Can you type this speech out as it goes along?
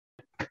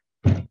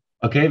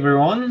Okay,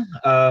 everyone.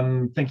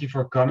 Thank you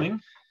for coming.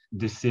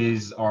 This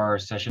is our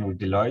session with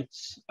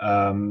Deloitte.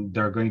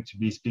 They're going to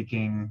be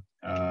speaking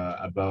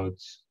about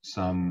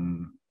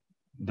some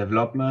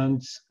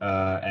developments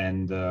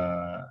and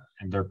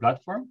their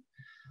platform.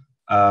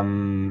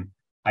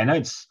 I know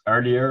it's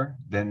earlier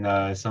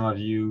than some of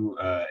you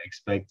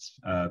expect,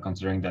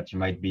 considering that you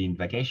might be in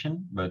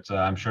vacation, but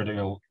I'm sure that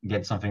you'll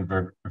get something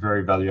very,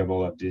 very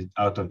valuable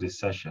out of this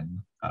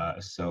session.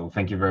 So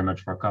thank you very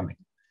much for coming.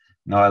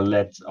 Now I'll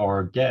let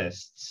our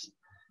guests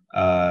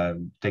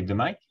take the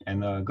mic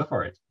and go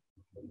for it.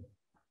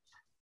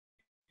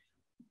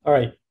 All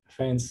right,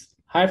 thanks.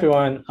 Hi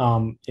everyone,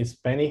 it's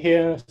Benny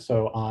here.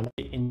 So let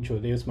me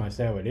introduce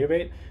myself a little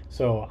bit.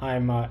 So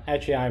I'm a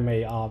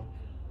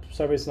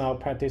ServiceNow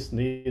practice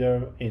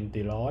leader in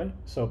Deloitte.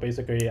 So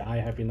basically,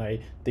 I have been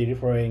like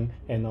delivering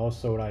and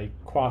also like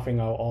crafting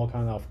out all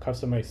kind of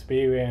customer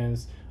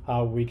experience,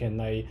 how we can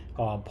like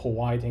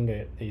providing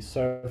a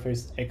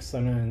service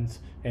excellence,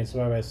 as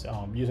well as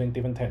using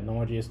different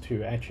technologies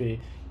to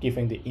actually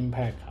giving the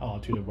impact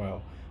to the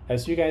world.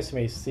 As you guys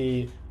may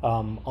see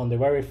on the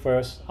very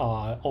first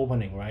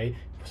opening, right?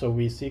 So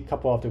we see a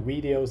couple of the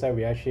videos that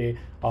we actually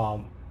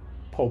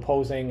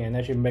proposing and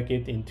actually make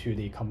it into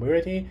the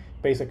community.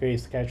 Basically,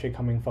 it's actually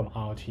coming from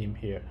our team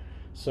here.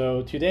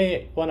 So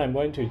today, what I'm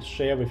going to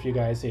share with you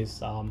guys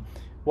is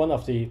one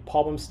of the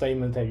problem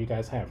statements that you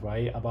guys have,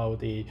 right, about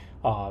the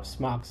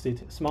smart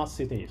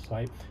cities,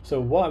 right? So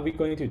what are we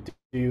going to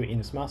do in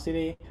the smart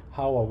city?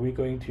 How are we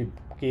going to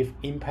give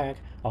impact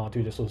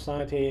to the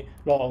society,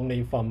 not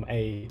only from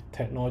a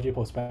technology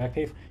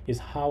perspective, is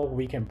how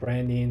we can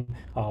brand in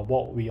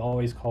what we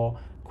always call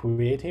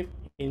creative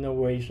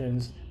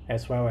innovations,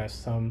 as well as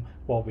some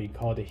what we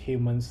call the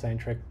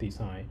human-centric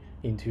design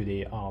into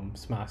the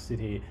smart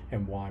city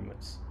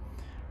environments.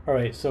 All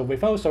right, so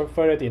without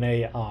further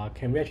delay,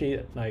 can we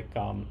actually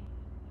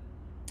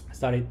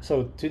start it?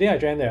 So today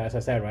agenda, as I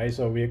said, right?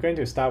 So we're going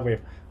to start with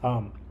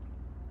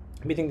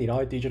meeting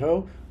Deloitte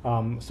Digital.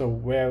 So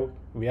where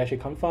we actually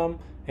come from,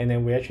 and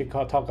then we actually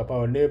talk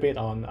about a little bit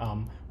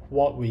on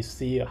what we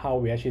see, how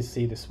we actually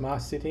see the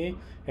smart city,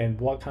 and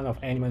what kind of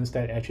elements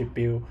that actually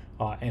build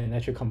and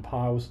actually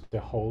compiles the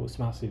whole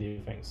smart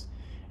city things.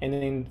 And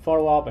then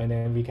follow up, and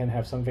then we can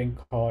have something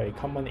called a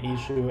common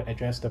issue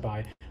addressed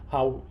by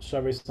how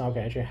ServiceNow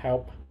can actually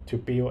help to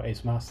build a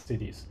smart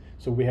cities.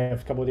 So we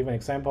have a couple of different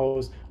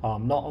examples,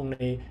 not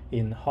only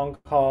in Hong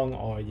Kong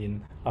or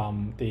in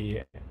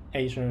the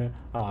Asian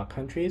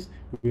countries.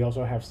 We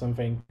also have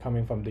something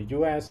coming from the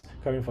US,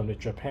 coming from the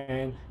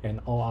Japan, and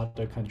all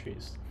other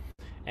countries.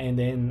 And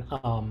then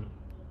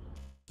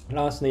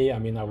lastly, I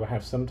will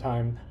have some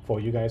time for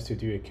you guys to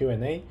do a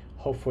Q&A.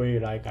 Hopefully,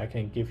 like I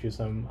can give you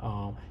some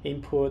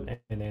input,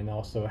 and then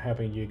also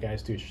helping you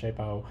guys to shape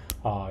out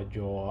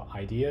your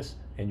ideas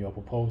and your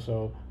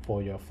proposal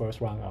for your first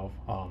round of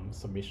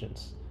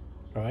submissions.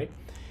 All right.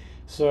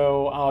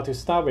 So to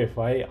start with,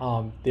 right,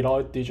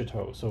 Deloitte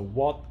Digital. So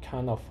what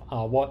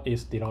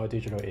is Deloitte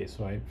Digital is,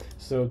 right?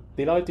 So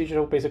Deloitte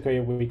Digital, basically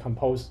we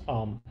compose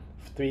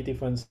three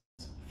different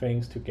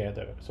things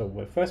together. So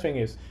the first thing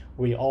is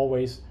we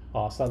always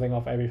starting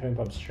off everything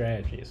from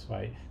strategies,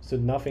 right? So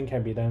nothing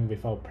can be done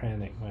without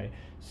planning, right?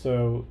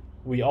 So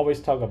we always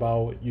talk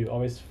about, you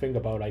always think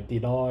about like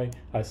Deloitte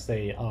as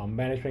a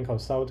management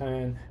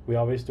consultant. We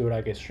always do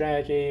like a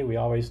strategy. We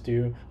always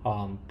do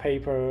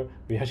paper.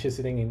 We actually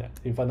sitting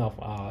in front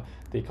of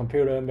the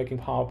computer making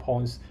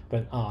PowerPoints.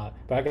 But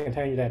I can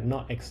tell you that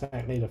not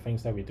exactly the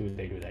things that we do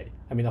day to day.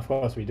 I mean, of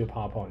course we do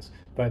PowerPoints,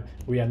 but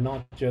we are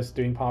not just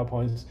doing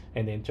PowerPoints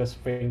and then just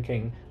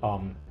thinking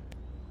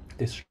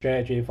the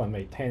strategy from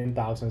a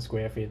 10,000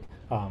 square feet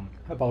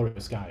about the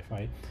sky,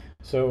 right?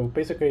 So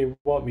basically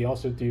what we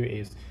also do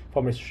is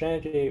from a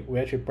strategy, we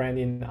actually brand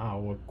in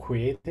our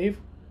creative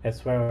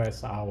as well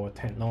as our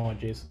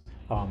technologies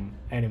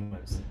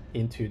elements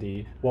into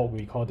the what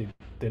we call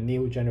the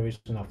new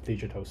generation of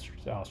digital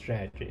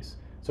strategies.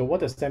 So what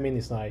does that mean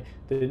is like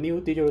the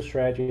new digital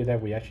strategy that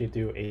we actually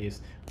do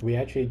is we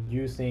actually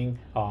using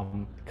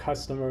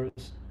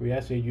customers, we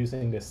actually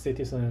using the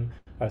citizen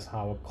as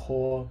our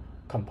core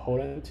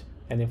component,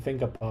 and then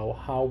think about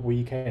how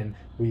we can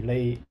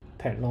relate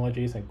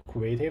technologies and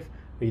creative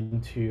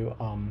into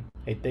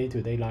a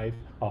day-to-day life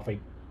of a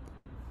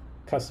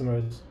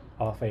customers,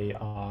 of a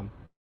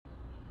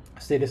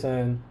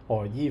citizen,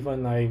 or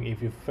even like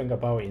if you think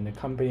about in the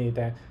company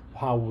that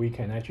how we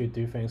can actually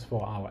do things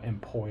for our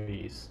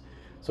employees.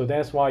 So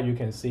that's why you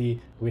can see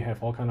we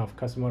have all kind of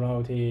customer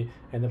loyalty,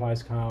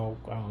 enterprise cloud,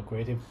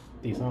 creative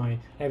design.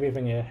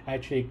 Everything is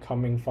actually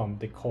coming from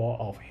the core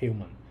of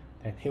human.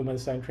 And human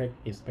centric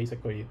is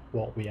basically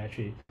what we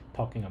actually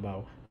talking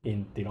about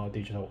in Deloitte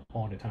Digital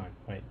all the time,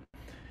 right?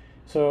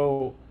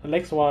 So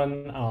next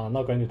one,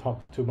 not going to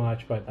talk too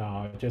much, but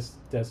just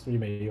you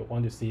may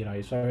want to see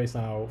like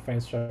ServiceNow,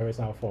 thanks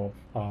ServiceNow for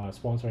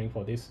sponsoring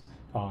for this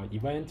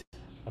event.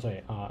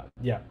 Sorry,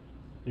 yeah,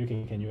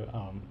 can you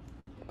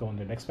go on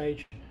the next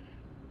page?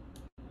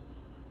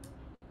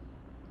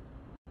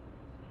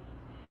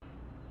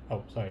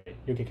 Oh, sorry,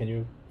 Yuki, can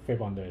you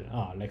flip on the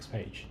next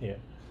page? Yeah.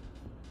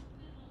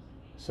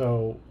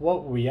 So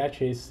what we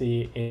actually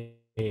see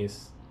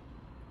is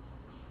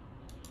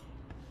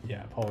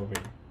yeah, probably.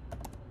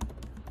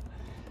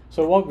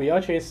 So what we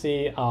actually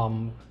see,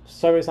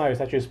 ServiceNow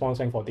is actually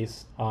sponsoring for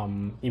this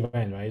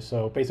event, right?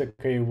 So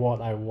basically, what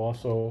I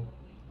also,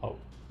 oh,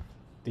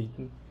 did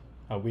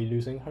are we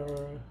losing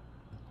her,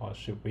 or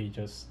should we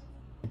just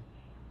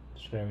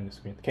sharing the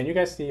screen? Can you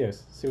guys see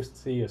us? Still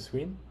see a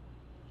screen?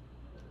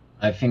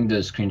 I think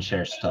the screen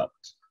share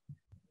stopped.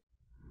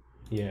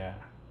 Yeah.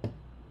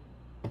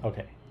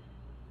 Okay.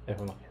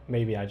 Never mind.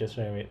 Maybe I just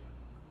share it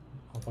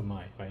off of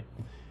mine, right?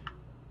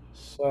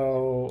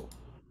 So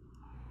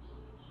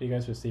you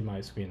guys will see my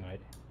screen,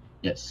 right?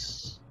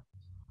 Yes.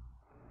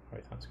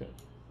 Right. Sounds good.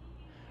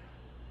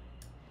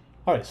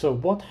 All right. So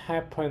what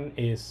happened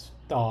is,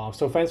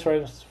 so Friends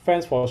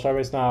for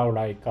Service now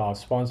like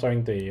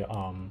sponsoring the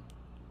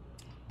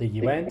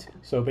event.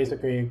 So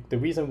basically, the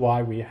reason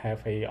why we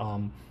have a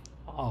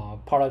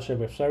partnership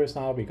with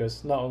ServiceNow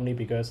because not only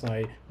because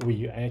like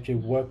we actually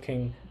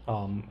working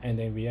and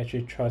then we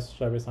actually trust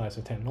ServiceNow as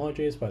a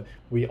technologies, but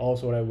we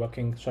also like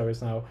working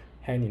ServiceNow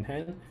hand in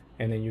hand.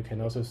 And then you can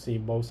also see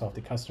most of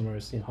the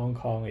customers in Hong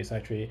Kong is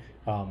actually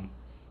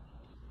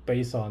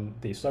based on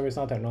the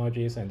ServiceNow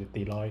technologies and the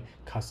Deloitte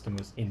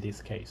customers in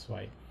this case,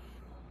 right?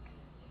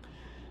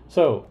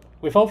 So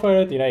without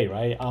further delay,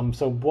 right?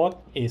 So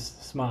what is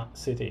smart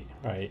city,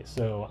 right?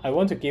 So I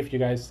want to give you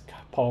guys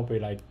probably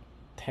like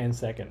 10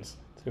 seconds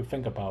to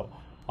think about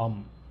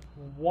um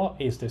what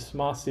is the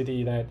smart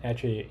city that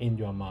actually in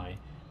your mind?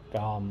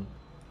 Um,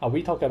 are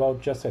we talking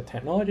about just the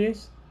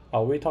technologies?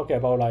 Are we talking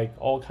about like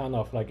all kind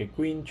of like a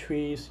green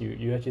trees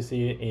you actually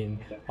see it in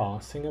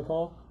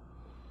Singapore,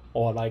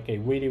 or like a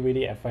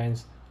really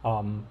advanced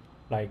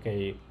like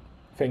a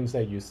things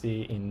that you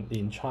see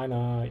in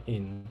China,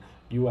 in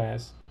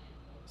US?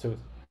 So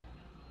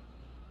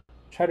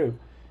try to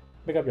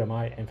make up your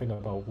mind and think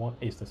about what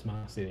is the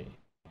smart city.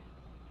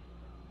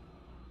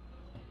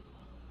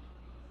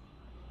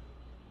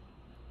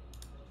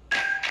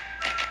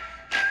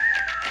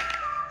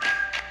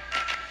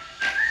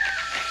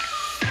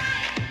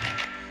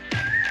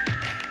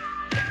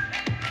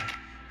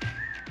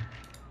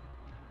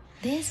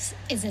 This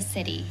is a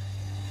city.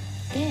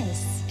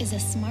 This is a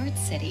smart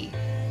city.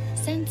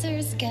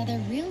 Sensors gather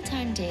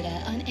real-time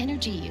data on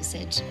energy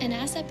usage and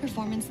asset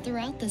performance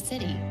throughout the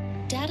city.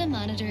 Data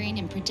monitoring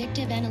and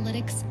predictive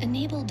analytics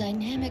enable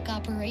dynamic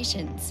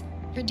operations,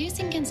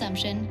 reducing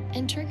consumption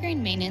and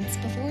triggering maintenance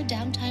before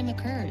downtime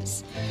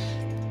occurs.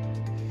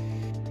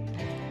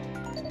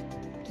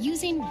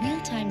 Using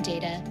real-time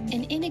data,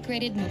 an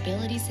integrated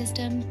mobility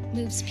system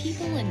moves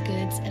people and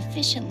goods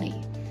efficiently,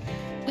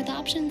 with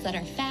options that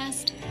are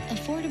fast,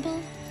 affordable,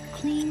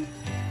 clean,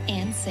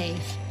 and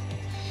safe.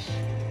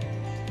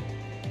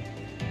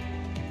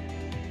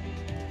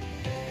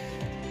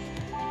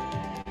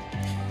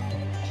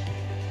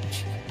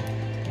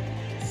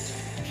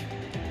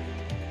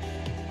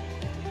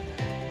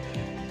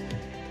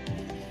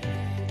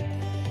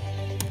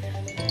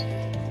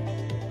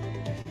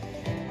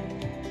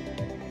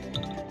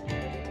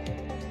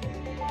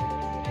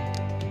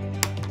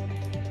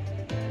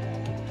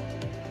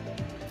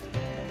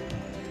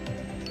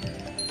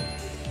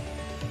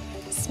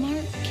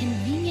 Smart,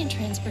 convenient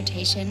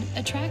transportation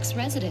attracts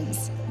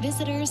residents,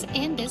 visitors,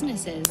 and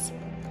businesses,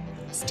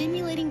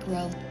 stimulating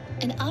growth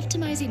and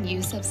optimizing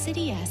use of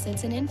city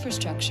assets and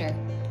infrastructure.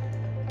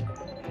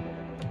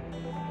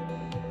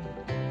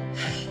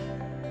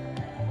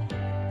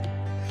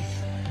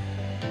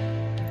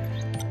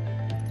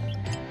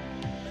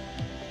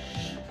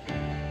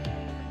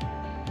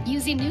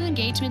 Using new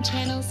engagement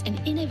channels and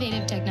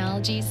innovative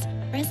technologies,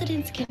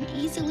 residents can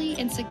easily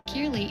and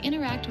securely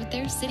interact with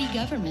their city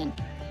government,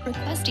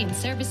 requesting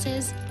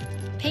services,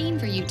 paying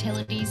for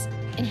utilities,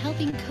 and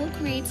helping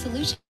co-create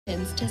solutions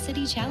to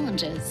city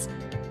challenges.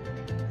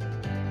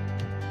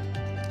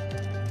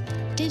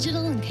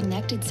 Digital and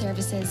connected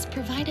services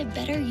provide a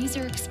better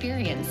user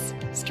experience,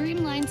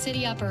 streamline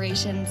city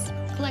operations,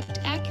 collect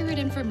accurate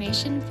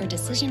information for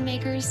decision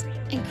makers,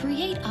 and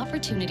create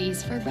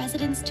opportunities for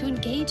residents to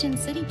engage in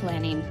city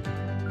planning.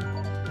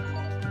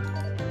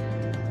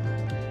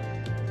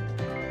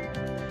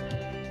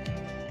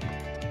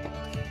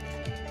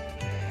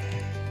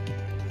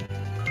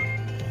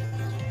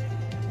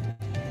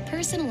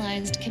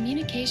 Personalized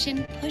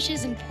communication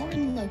pushes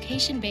important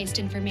location-based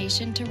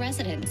information to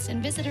residents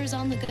and visitors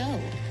on the go,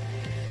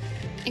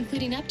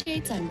 including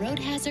updates on road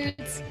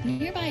hazards,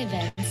 nearby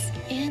events,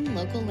 and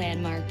local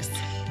landmarks.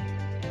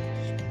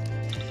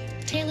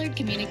 Tailored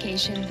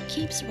communication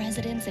keeps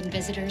residents and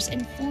visitors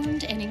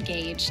informed and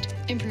engaged,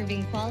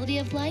 improving quality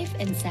of life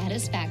and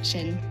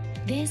satisfaction.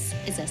 This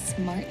is a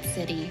smart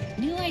city.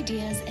 New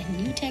ideas and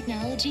new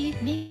technology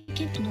make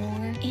it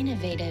more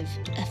innovative,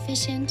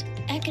 efficient,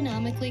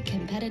 economically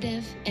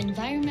competitive,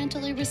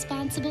 environmentally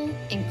responsible,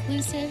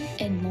 inclusive,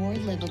 and more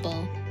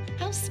livable.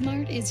 How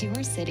smart is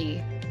your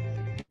city?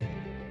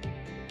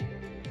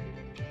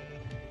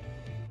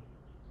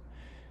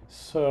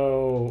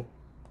 So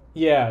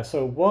yeah,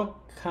 so what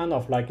kind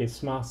of like a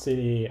smart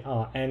city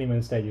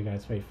elements that you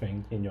guys may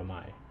think in your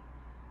mind?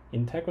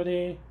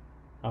 integrity,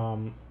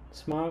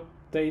 smart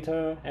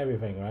data,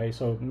 everything, right?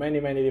 So many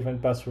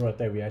different buzzwords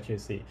that we actually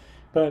see.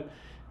 But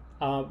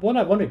what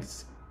I want to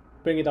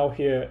bring it out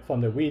here from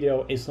the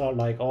video is not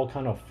like all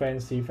kind of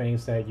fancy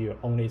things that you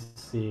only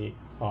see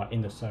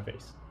in the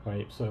surface,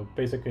 right? So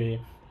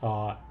basically,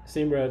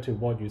 similar to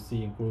what you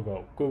see in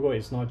Google. Google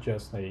is not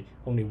just like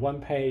only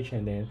one page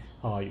and then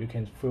you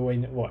can fill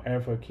in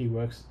whatever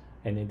keywords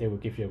and then they will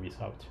give you a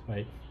result,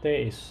 right? There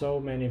is so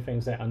many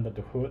things that under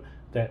the hood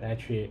that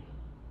actually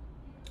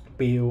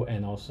build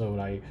and also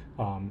like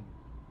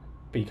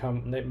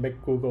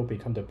make Google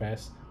become the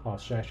best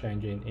search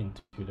engine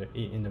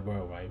in the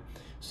world, right?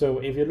 So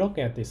if you look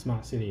at the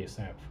smart city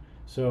itself,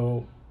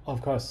 so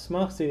of course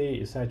smart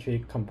city is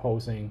actually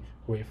composing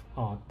with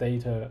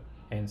data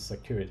and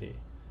security.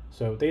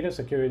 So data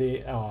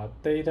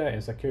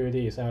and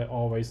security is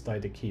always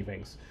like the key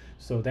things.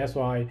 So that's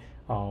why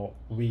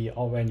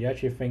when you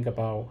actually think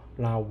about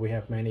now we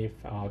have many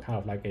kind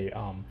of like a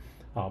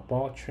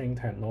blockchain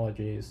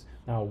technologies.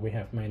 Now we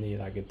have many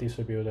like a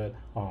distributed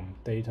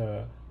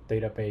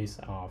database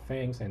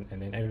things and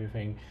then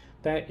everything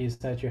that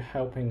is actually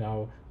helping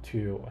out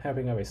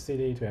a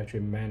city to actually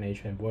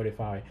manage and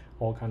verify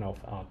all kind of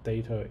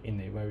data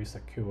in a very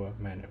secure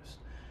manners.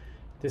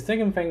 The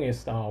second thing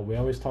is we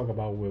always talk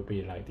about will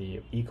be like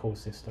the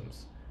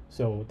ecosystems.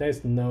 So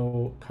there's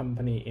no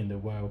company in the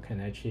world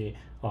can actually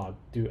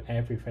do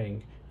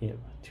everything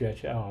to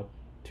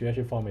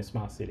actually form a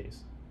smart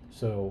cities.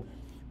 So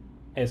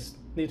as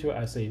little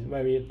as a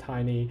very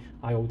tiny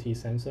IoT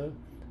sensor,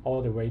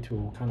 all the way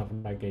to kind of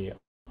like a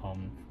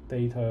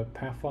data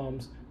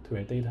platforms to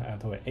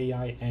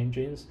AI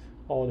engines,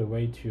 all the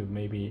way to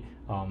maybe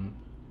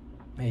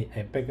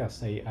a big as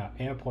say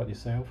airport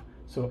itself.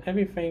 So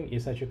everything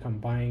is actually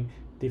combining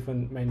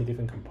many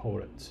different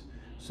components.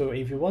 So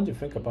if you want to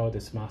think about the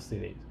smart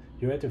cities,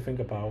 you have to think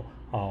about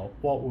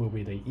what will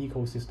be the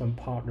ecosystem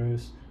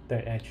partners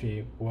that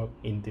actually work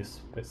in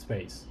this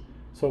space.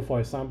 So for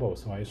example,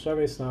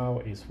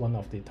 ServiceNow is one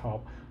of the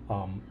top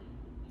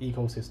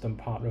ecosystem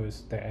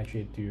partners that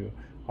actually do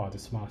the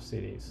smart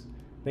cities.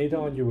 Later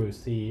on, you will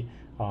see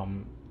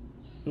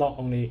not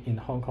only in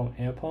Hong Kong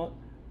airport,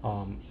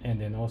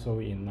 and then also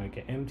in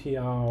like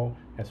MTR,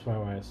 as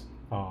well as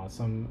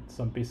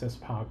some business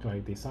park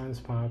like the Science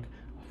Park,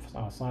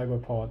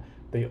 Cyberport.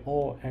 They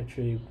all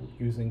actually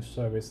using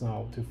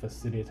ServiceNow to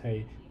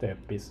facilitate their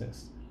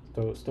business.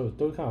 Those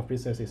kind of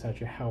business is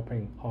actually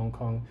helping Hong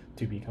Kong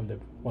to become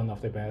one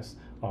of the best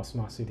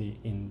smart city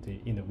in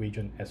the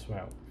region as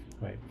well,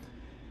 right?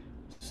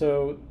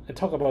 So I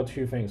talk about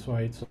two things,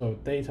 right? So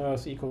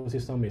data's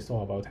ecosystem is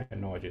all about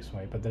technologies,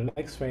 right? But the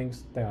next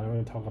things that I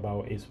want to talk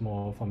about is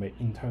more from the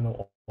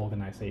internal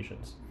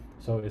organizations.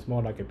 So it's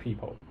more like a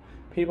people.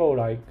 People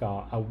like,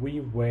 are we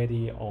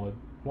ready, or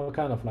what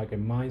kind of like a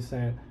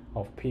mindset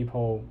of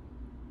people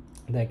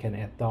that can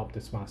adopt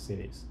the smart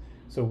cities?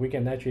 So we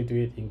can actually do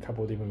it in a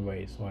couple different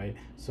ways, right?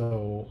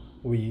 So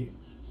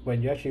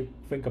when you actually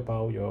think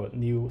about your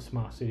new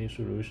smart city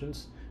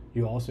solutions,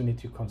 you also need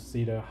to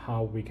consider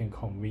how we can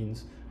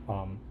convince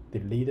the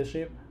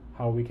leadership,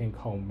 how we can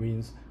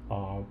convince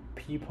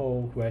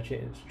people who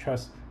actually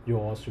trust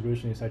your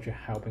solution is actually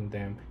helping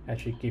them,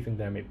 actually giving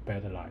them a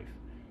better life.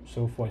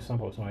 So for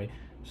example, right,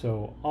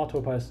 so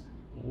Octopus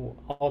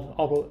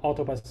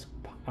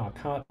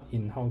card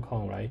in Hong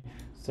Kong, right?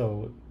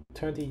 So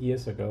 20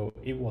 years ago,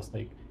 it was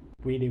like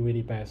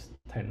really best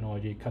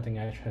technology, cutting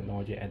edge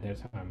technology at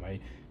that time,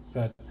 right?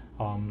 But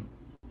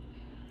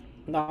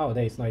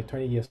nowadays, like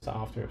 20 years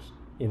after,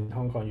 in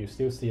Hong Kong, you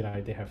still see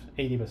like they have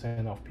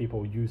 80% of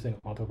people using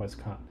Octopus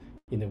card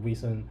in the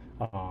recent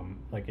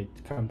like a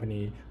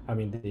company, I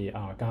mean the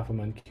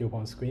government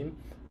coupon scheme.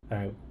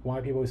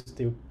 Why people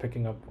still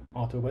picking up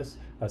Octopus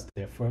as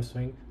their first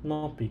thing?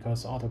 Not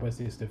because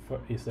Octopus is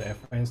the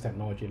advanced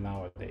technology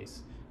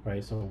nowadays,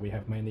 right? So we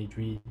have many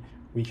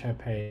WeChat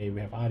Pay, we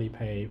have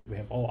Alipay, we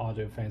have all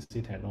other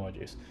fancy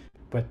technologies,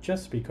 but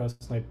just because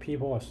like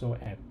people are so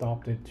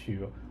adopted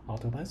to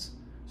Octopus,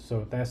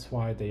 so that's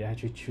why they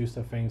actually choose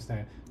the things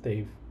that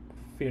they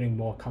feeling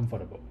more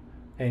comfortable.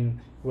 And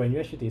when you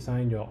actually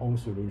design your own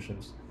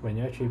solutions, when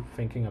you're actually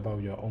thinking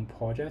about your own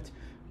project,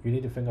 you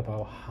need to think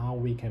about how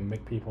we can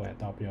make people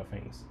adopt your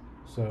things.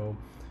 So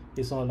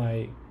it's not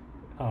like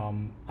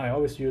I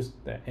always use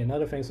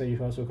another thing that you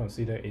can also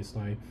consider is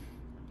like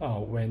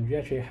when you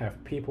actually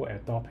have people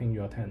adopting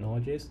your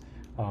technologies,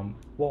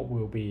 what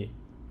will be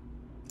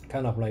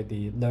kind of like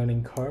the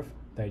learning curve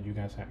that you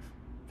guys have.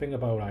 Think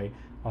about like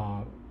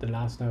the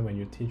last time when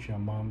you teach your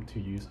mom to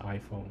use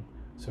iPhone,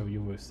 so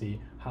you will see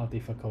how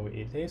difficult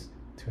it is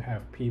to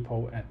have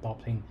people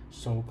adopting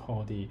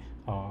so-called the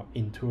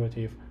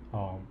intuitive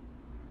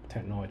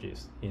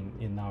technologies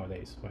in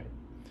nowadays, right?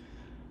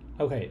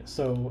 Okay,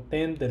 so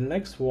then the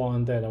next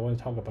one that I want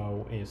to talk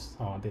about is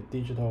the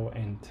digital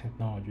and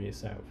technology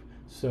itself.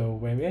 So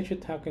when we're actually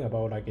talking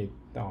about like a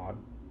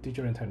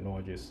digital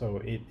technologies,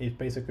 so it's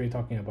basically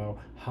talking about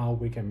how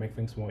we can make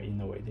things more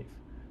innovative.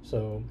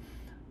 So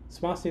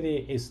smart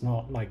city is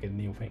not like a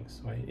new thing,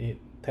 right?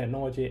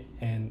 Technology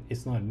and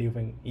it's not a new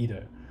thing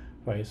either.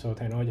 right? So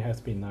technology has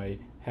been like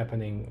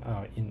happening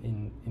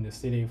in the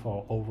city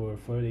for over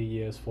 30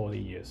 years, 40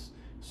 years.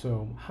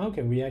 So how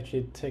can we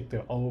actually take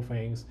the old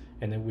things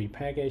and then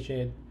repackage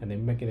it and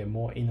then make it a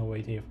more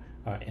innovative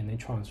and then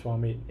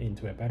transform it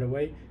into a better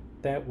way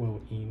that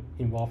will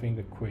involving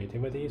the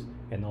creativities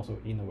and also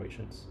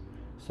innovations.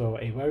 So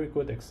a very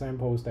good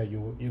examples that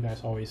you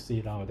guys always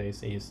see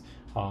nowadays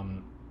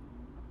um,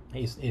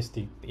 is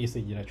the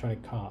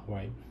electronic car,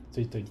 right?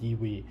 So it's the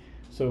EV.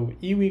 So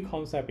EV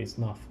concept is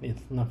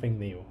it's nothing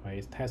new,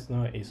 right?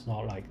 Tesla is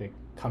not like the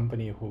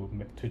company who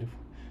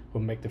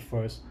make the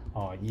first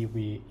EV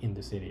in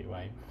the city,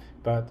 right?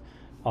 But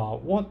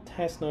what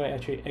Tesla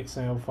actually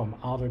excel from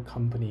other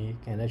company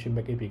and actually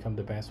make it become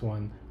the best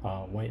one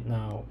right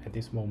now at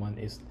this moment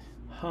is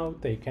how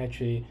they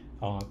actually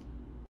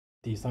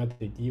design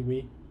the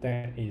EV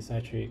that is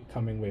actually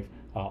coming with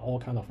all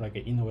kind of like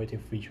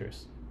innovative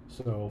features.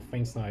 So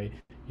things like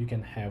you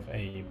can have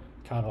a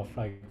kind of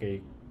like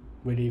a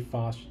really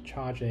fast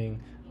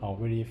charging or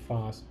really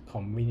fast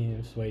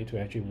convenience way to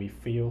actually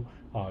refill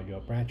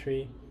your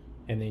battery.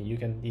 And then you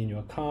can in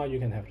your car you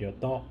can have your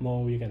dog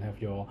mode, you can have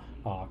your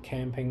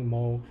camping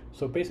mode.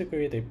 So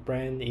basically they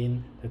blend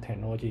in the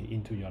technology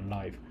into your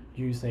life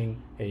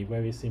using a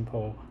very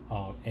simple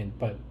and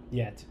but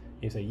yet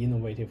is an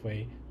innovative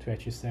way to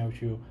actually sell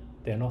you.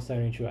 They're not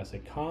selling you as a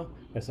car,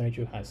 but selling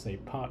you as a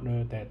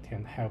partner that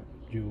can help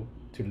you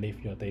to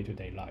live your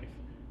day-to-day life.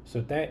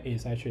 So that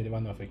is actually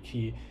one of the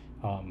key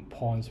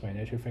points when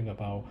you actually think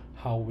about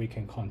how we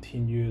can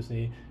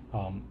continuously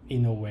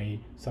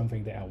innovate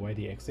something that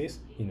already exists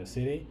in the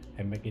city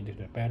and make it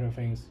into better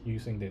things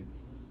using the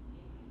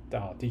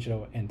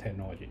digital and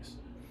technologies.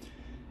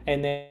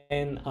 And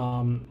then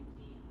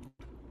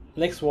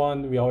next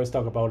one, we always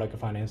talk about like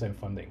finance and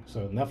funding.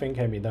 So nothing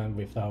can be done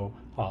without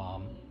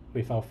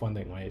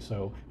funding, right?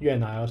 So you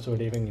and I are also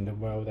living in the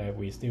world that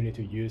we still need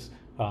to use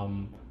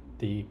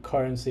the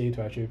currency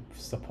to actually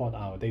support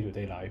our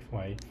day-to-day life,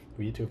 right?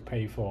 We need to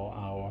pay for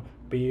our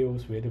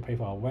bills, we need to pay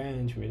for our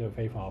rent, we need to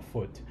pay for our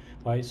food,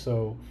 right?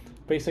 So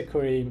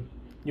basically,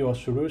 your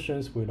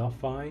solutions will not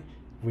find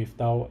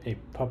without a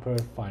proper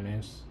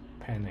finance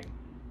planning.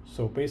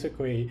 So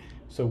basically,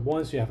 so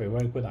once you have a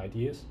very good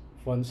ideas,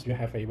 once you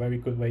have a very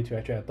good way to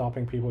actually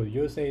adopting people to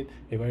use it,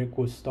 a very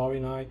good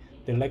storyline,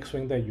 the next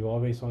thing that you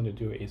always want to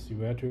do is you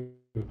have to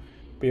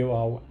build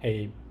out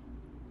a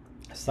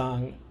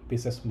sound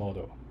business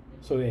model.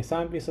 So a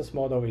sound business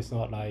model is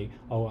not like,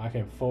 oh, I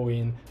can throw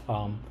in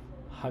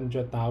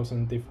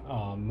 100,000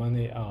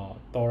 money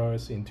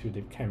dollars into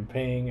the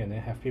campaign and then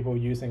have people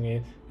using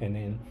it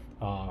and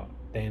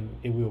then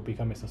it will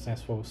become a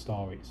successful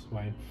stories,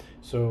 right?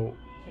 So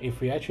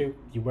if we actually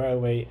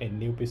evaluate a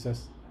new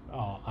business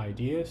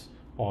ideas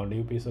or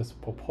new business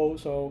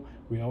proposal,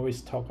 we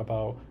always talk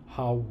about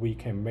how we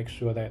can make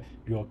sure that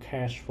your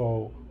cash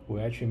flow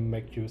will actually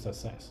make you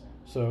success.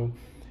 So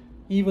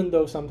even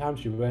though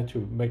sometimes you have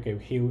to make a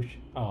huge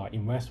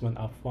investment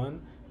upfront,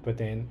 but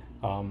then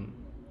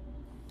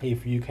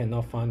if you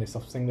cannot find a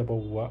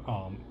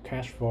sustainable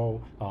cash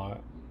flow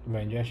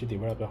when you actually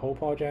develop the whole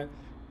project,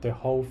 the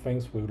whole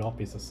things will not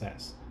be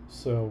success.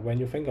 So when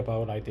you think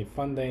about like the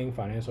funding,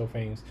 financial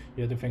things,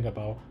 you have to think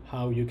about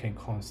how you can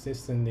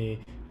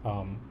consistently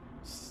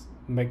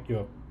make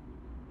your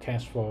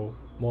cash flow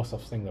more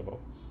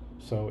sustainable.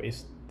 So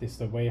it's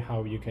the way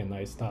how you can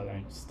like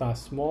start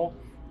small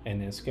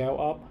and then scale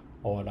up,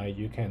 or like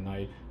you can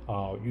like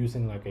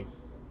using like a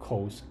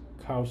cost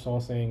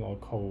crowdsourcing or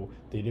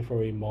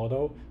co-delivery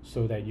model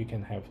so that you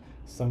can have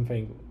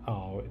something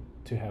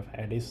to have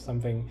at least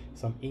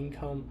some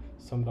income,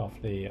 some of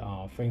the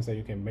things that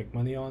you can make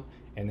money on,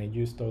 and then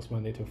use those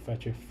money to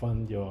actually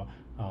fund your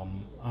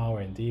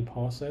R&D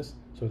process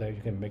so that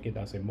you can make it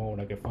as a more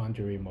like a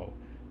foundry mode.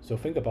 So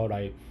think about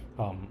like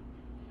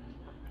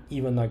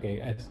even like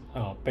a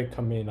big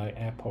company like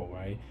Apple,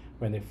 right?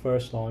 When they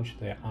first launched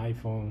their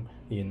iPhone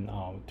in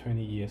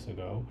 20 years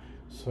ago,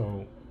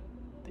 so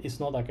it's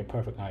not like a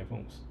perfect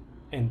iPhones,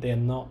 and they're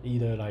not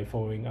either like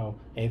following out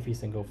every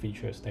single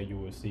features that you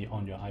will see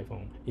on your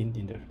iPhone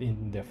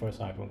in their first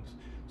iPhones.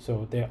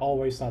 So they're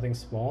always starting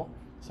small,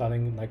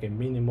 starting like a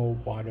minimal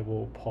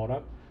viable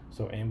product,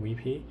 so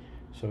MVP,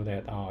 so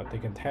that they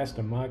can test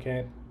the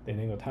market. Then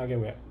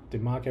the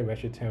market will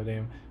actually tell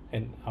them,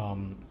 and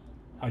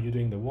are you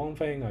doing the wrong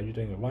thing? Are you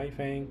doing the right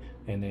thing?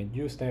 And then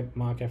use that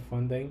market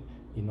funding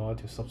in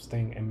order to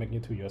sustain and make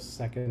it to your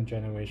second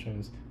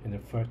generations and the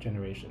third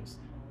generations.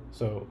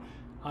 So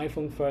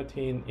iPhone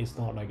 13 is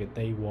not like a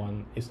day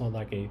one, it's not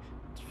like a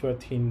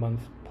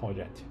 13-month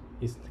project.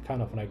 It's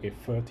kind of like a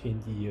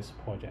 13 years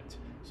project.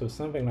 So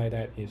something like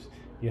that is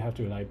you have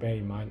to like bear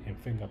in mind and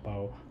think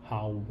about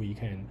how we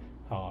can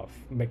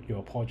make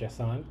your project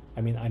sound.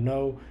 I mean, I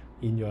know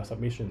in your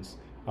submissions,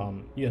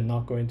 you're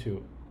not going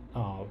to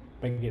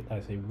make it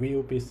as a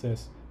real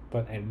business,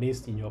 but at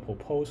least in your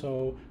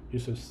proposal, you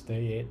should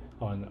state it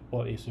on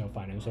what is your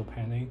financial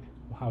planning,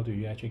 how do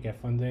you actually get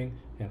funding,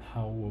 and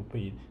how will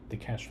be the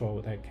cash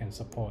flow that can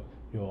support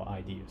your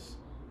ideas.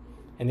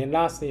 And then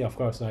lastly, of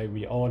course, like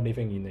we all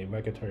living in a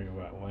regulatory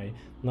world, right?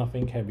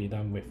 Nothing can be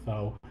done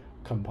without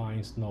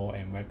compliance law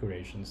and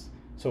regulations.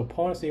 So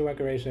policy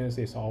regulations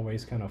is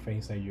always kind of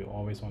things that you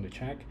always want to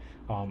check.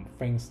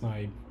 Things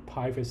like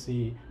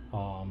privacy,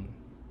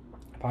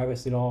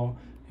 privacy law,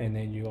 and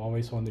then you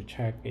always want to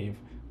check if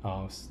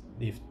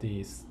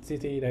the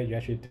city that you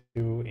actually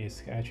do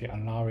is actually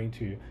allowing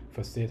to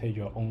facilitate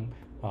your own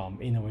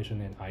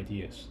innovation and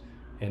ideas.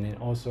 And then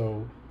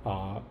also,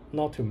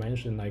 not to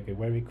mention like a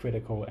very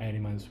critical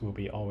elements will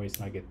be always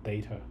like a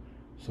data.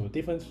 So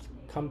different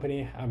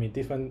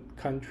different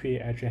country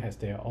actually has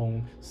their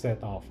own set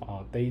of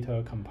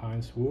data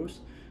compliance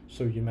rules.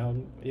 So you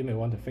may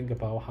want to think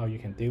about how you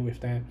can deal with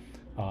that,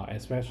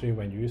 especially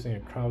when you're using a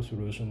cloud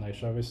solution like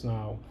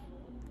ServiceNow.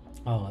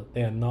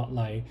 They are not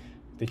like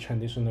the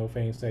traditional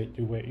things that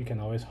where you can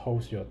always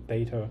host your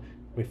data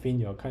within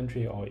your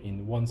country or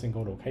in one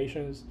single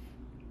locations.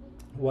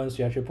 Once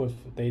you actually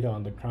put data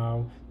on the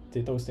cloud,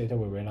 those data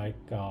will be like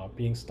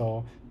being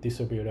stored,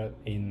 distributed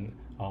in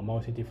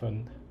multi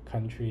different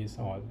countries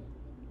or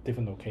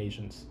different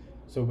locations.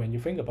 So when you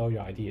think about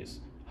your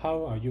ideas,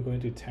 how are you going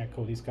to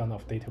tackle these kind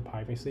of data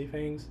privacy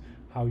things?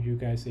 How you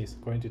guys is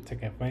going to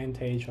take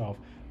advantage of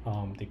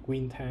the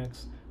green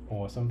tax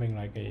or something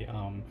like a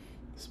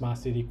smart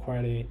city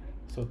credit?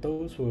 So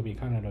those will be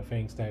kind of the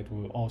things that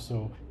will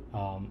also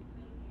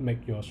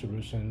make your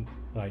solution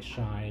like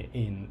shine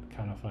in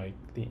kind of like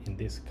in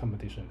these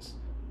competitions.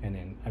 And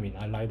then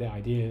I like the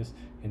ideas,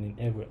 and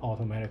then it will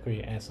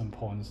automatically at some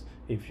points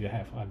if you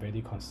have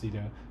already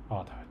considered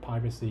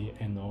privacy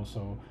and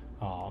also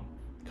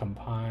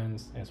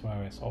compliance as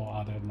well as all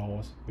other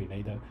laws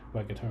related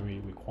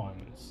regulatory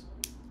requirements.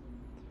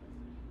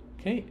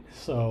 Okay,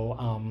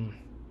 so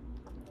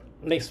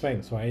next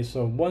things, right?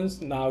 So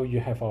once now you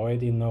have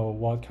already know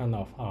what kind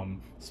of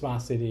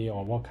smart city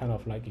or what kind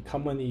of like a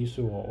common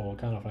issue or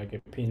kind of like a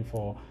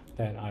pitfall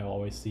that I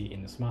always see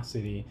in the smart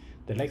city.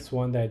 The next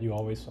one that you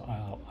always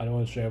I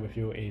want to share with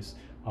you is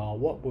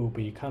what will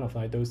be kind of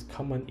like those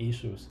common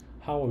issues.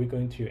 How are we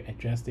going to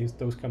address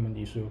those common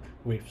issues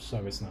with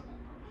ServiceNow?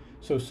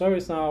 So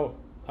ServiceNow,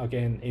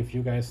 again, if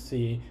you guys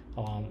see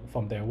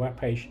from their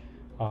webpage,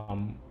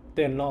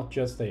 they're not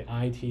just the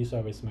IT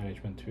service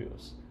management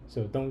tools.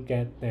 So don't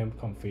get them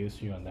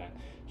confused you on that.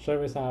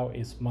 ServiceNow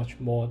is much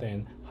more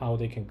than how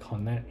they can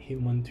connect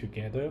human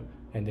together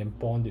and then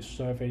bond the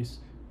service,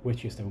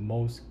 which is the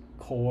most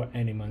core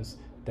elements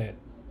that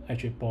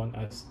actually bond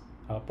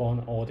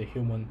all the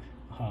human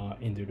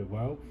into the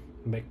world,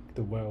 make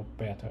the world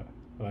better,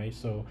 right?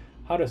 So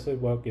how does it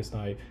work is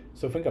like,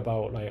 so think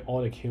about like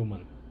all the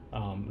human,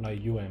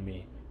 like you and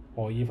me,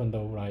 or even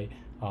though like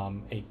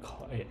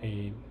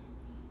a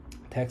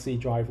taxi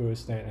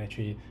drivers that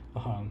actually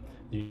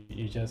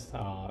you just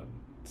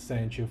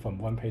send you from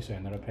one place to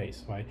another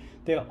place, right?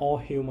 They are all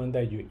human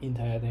that you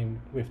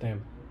interacting with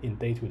them in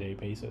day-to-day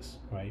basis,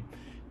 right?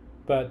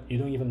 But you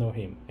don't even know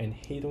him and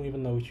he don't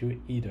even know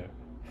you either,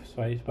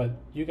 right? But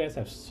you guys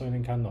have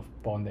certain kind of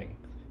bonding,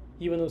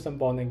 even though some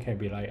bonding can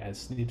be like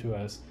as little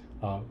as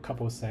a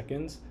couple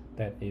seconds.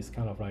 That is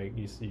kind of like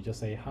you just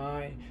say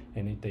hi,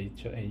 and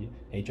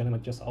a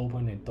gentleman just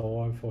open a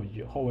door for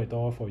you, hold a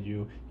door for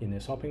you in a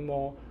shopping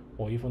mall,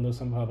 or even though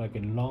some kind of like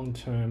a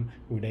long-term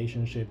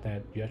relationship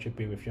that you actually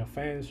build with your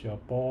friends, your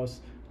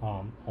boss,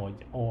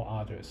 or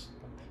others.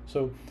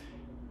 So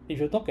if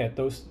you look at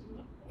those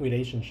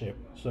relationship,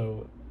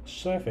 so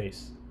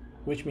surface,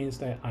 which means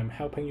that I'm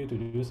helping you to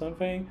do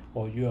something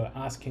or you are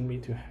asking me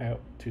to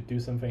help to do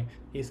something,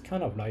 is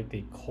kind of like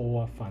the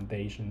core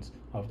foundations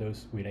of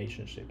those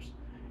relationships.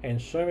 And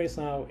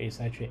ServiceNow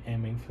is actually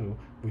aiming to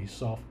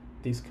resolve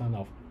this kind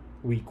of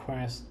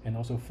requests and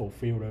also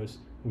fulfill those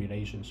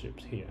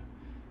relationships here.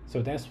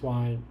 So that's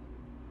why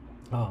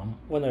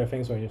one of the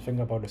things when you think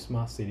about the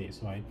smart cities,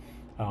 right?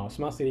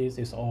 Smart cities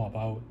is all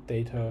about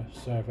data,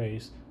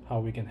 surveys, how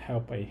we can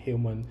help a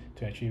human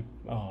to achieve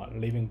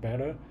living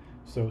better.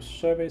 So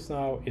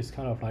ServiceNow is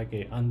kind of like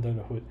a under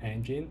the hood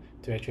engine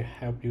to actually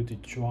help you to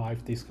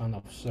drive this kind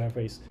of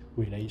service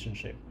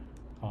relationship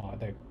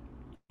that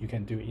you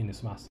can do in the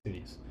smart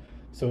cities.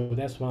 So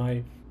that's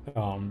why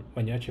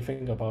when you actually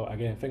think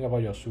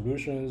about your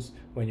solutions,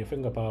 when you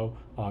think about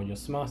your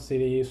smart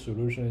city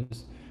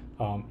solutions,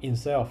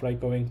 instead of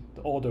like going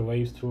all the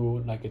way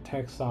through like a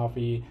tech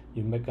savvy,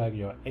 you make like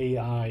your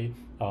AI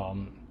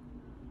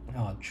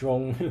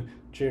drone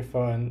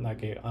driven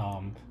like a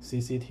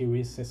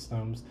CCTV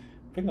systems.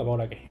 Think about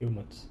like a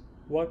humans.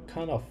 What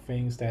kind of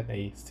things that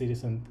a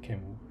citizen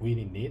can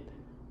really need,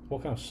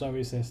 what kind of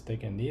services they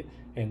can need,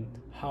 and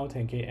how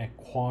they can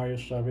acquire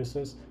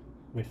services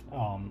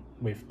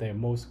with their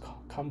most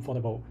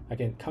comfortable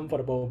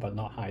but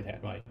not high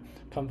tech, right?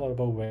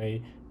 Comfortable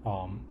way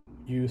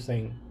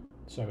using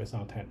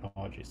ServiceNow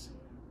technologies,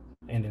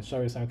 and then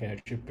ServiceNow can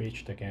actually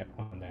bridge the gap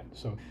on that.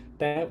 So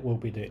that will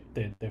be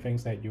the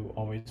things that you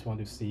always want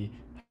to see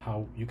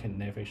how you can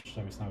leverage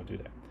ServiceNow to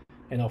do that.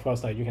 And of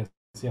course, like you can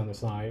see on the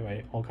slide,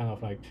 right, all kind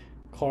of like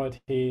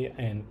quality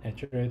and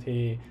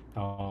agility,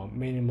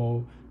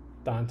 minimal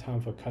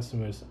downtime for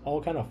customers,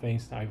 all kind of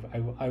things.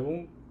 I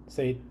won't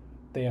say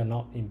they are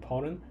not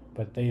important,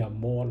 but they are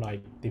more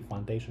like the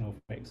foundational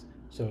things.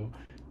 So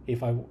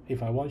if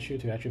I want you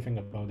to actually think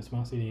about the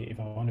smart city, if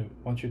I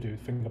want you to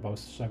think about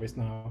service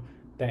now,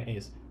 that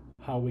is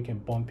how we can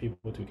bond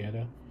people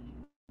together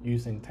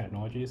using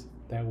technologies.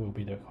 That will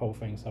be the whole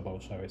things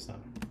about service now.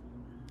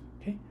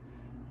 Okay,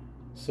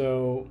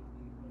 so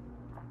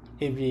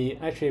if we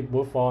actually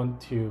move on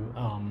to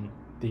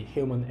the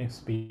human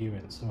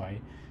experience,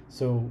 right?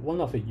 So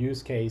one of the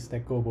use case,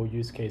 that global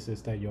use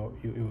cases that you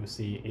will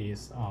see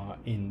is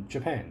in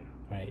Japan,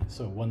 right?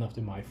 So one of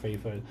my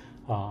favorite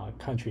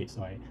countries,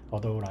 right?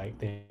 Although like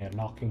they're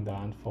locking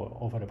down for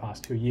over the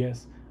past 2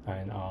 years,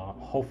 and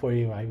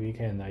hopefully, right, we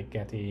can like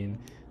get in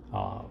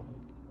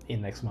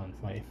next month,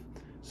 right?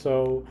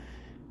 So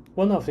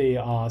one of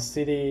the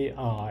city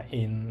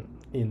in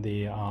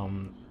the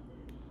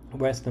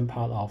western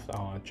part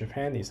of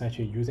Japan is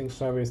actually using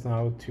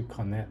ServiceNow to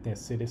connect their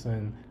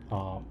citizen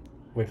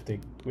with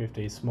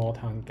the small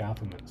town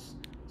governments.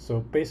 So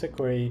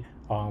basically,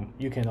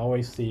 you can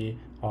always see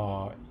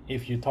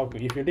if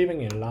you're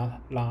living in a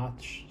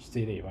large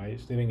city, right?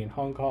 Living in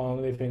Hong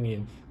Kong, living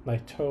in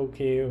like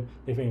Tokyo,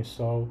 living in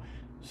Seoul,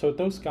 so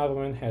those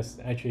government has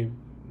actually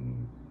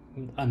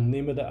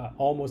unlimited,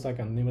 almost like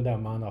unlimited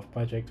amount of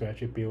budget to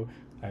actually build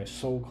a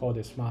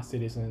so-called smart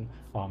citizen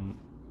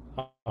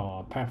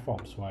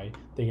platforms, right?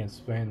 They can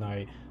spend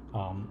like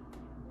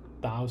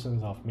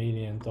thousands of $1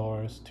 million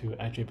to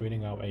actually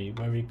building out a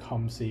very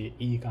clumsy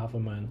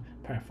e-government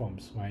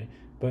platforms, right?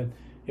 But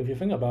if you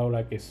think about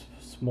like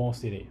small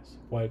cities,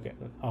 like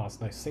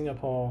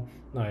Singapore,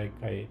 like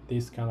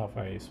this kind of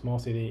a small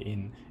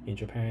city in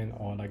Japan,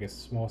 or like a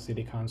small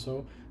city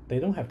council, they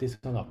don't have this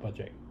kind of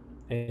budget,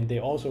 and they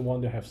also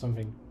want to have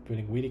something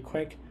really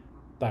quick,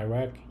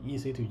 direct,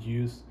 easy to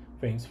use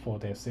things for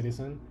their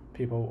citizen.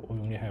 People who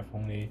only have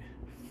only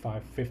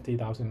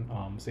 50,000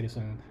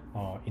 citizens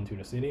into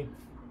the city,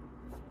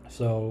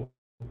 so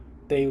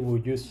they will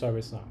use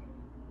ServiceNow.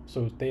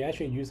 So they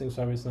actually using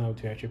ServiceNow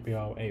to actually build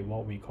out a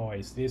what we call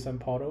a citizen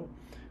portal.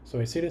 So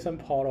a citizen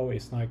portal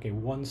is like a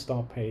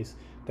one-stop place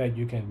that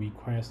you can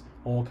request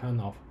all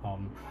kind of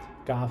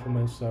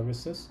government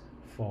services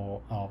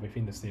for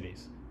within the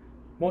cities.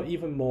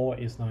 Even more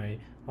is like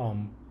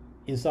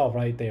instead of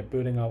like they're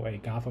building out a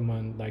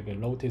government like a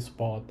notice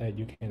board that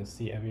you can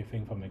see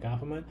everything from the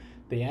government,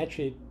 they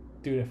actually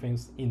do the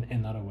things in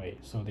another way.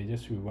 So they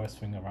just reverse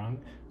thing around.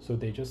 So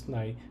they just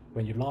like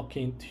when you log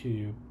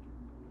into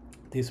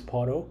this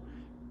portal,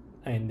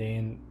 and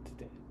then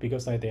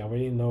because like they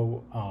already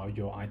know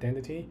your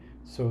identity,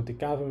 so the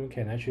government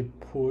can actually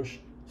push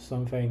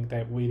something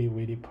that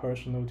really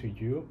personal to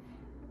you,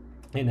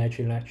 and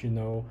actually let you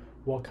know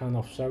what kind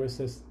of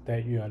services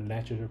that you are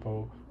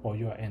eligible or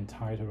you are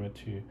entitled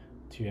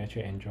to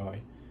actually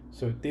enjoy.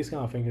 So this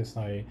kind of thing is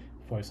like,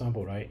 for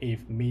example, right?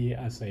 If me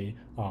as a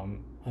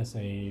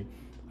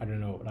I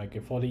don't know, like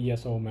a 40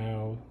 years old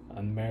male,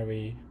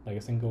 unmarried, like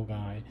a single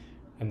guy,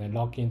 and then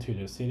log into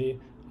the city,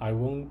 I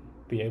won't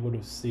be able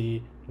to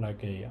see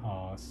like a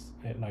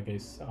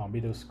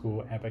middle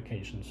school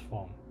applications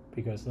form,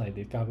 because like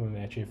the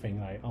government actually think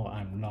like, oh,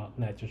 I'm not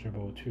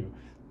eligible to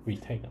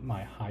retake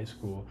my high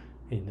school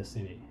in the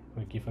city,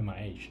 given my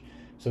age.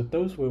 So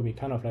those will be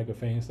kind of like the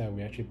things that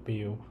we actually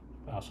build,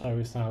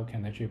 ServiceNow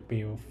can actually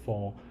build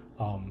for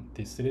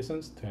the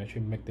citizens to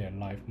actually make their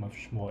life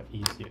much more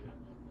easier.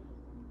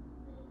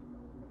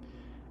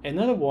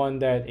 Another one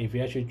that if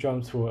you actually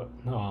jump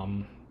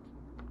on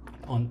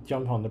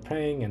the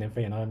plane and then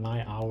fly another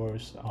 9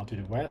 hours to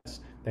the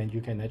west, then you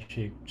can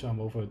actually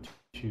jump over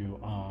to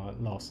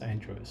Los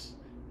Angeles,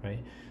 right?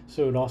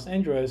 So Los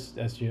Angeles,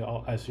 as you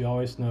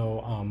always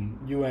know,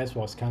 U.S.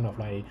 was kind of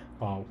like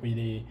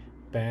really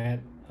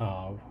bad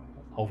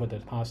over the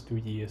past 2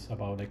 years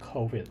about the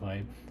COVID,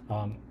 right?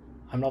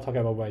 I'm not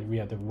talking about why we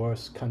are the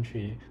worst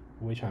country,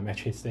 which I'm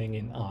actually saying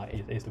in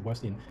is the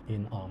worst in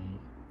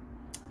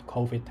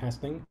COVID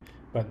testing,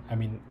 but I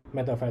mean,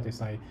 matter of fact, is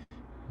like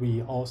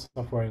we all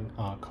suffering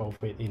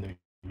COVID in the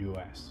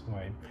U.S.,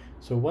 right?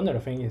 So one of the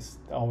things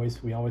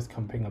is we always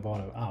complain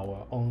about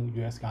our own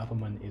U.S.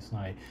 government is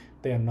like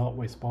they are not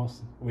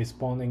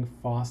responding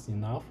fast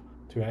enough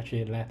to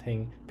actually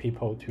letting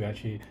people to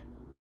actually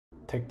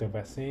take the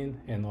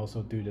vaccine and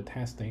also do the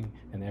testing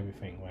and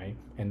everything, right?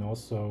 And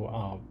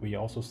also we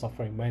also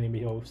suffering, many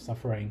people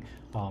suffering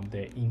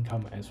their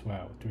income as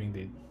well during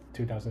the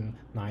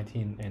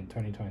 2019 and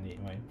 2020,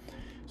 right?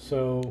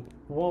 So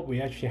what we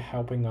actually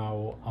helping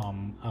our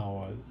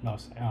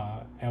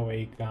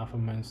LA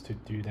governments to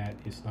do that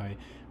is like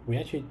we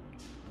actually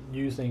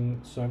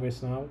using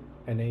ServiceNow,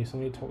 and it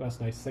only took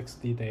us like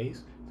 60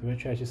 days to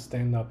actually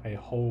stand up a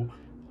whole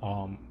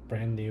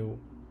brand new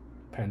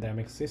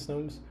pandemic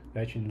systems,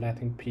 actually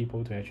letting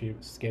people to actually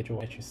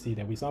schedule, actually see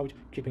the result,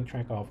 keeping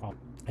track of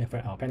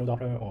panel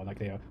doctor or like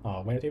their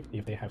relative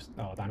if they have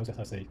diagnosis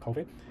as a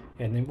COVID.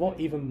 And then what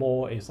even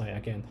more is like,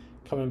 again,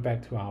 coming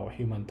back to our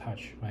human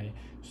touch, right?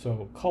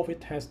 So COVID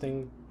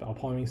testing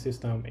appointment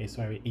system is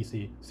very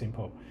easy,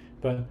 simple.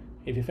 But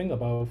if you think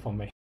about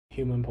from a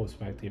human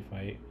perspective,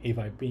 right? If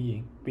I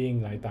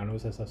being like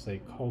diagnosed as a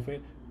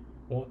COVID,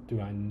 what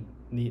do I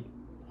need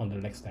on the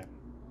next step?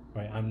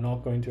 right? I'm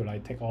not going to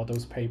like take all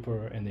those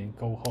paper and then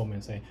go home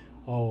and say,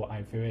 oh,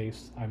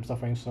 I'm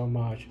suffering so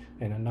much,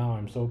 and now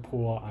I'm so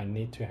poor. I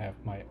need to have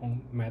my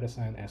own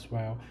medicine as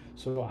well.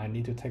 So I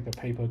need to take the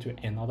paper to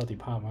another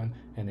department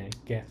and then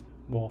get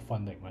more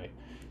funding, right?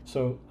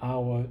 So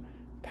our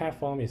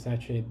platform is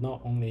actually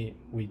not only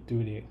we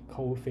do the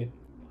COVID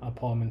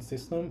appointment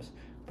systems,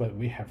 but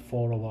we have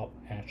follow-up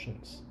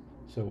actions.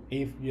 So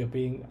if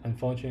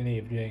unfortunately,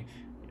 if you're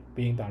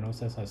being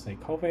diagnosed as a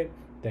COVID,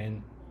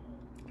 then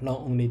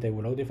not only they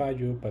will notify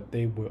you, but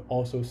they will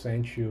also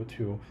send you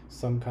to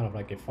some kind of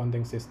like a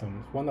funding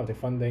system. One of the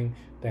funding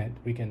that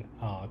we can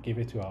give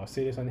it to our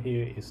citizen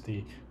here is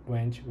the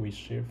rent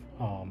receive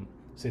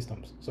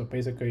systems. So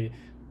basically,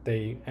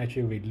 they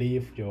actually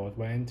relieve your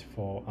rent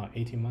for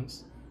 18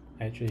 months,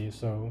 actually,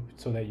 so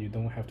that you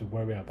don't have to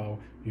worry about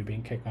you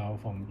being kicked out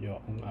from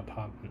your own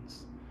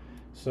apartments.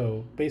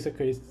 So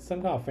basically,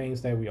 some kind of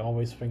things that we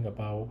always think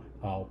about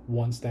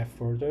one step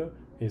further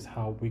is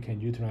how we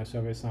can utilize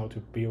ServiceNow to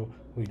build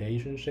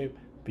relationship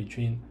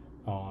between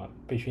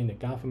the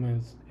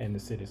governments and the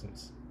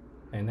citizens.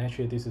 And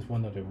actually, this is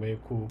one of the very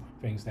cool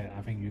things that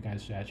I think you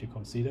guys should actually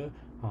consider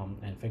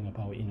and think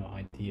about in your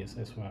ideas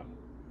as well.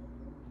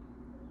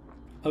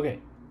 Okay,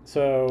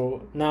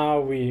 so now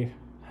we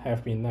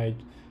have been like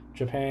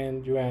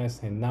Japan,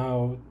 US, and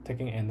now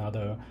taking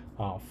another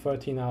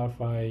 13-hour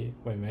flight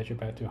when we actually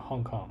back to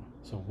Hong Kong.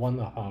 So one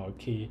of our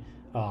key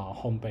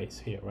home base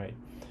here, right?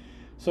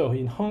 So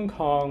in Hong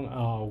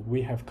Kong,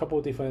 we have a couple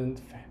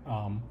different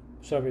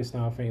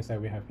ServiceNow things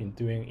that we have been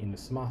doing in the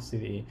smart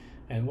city.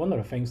 And one of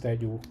the things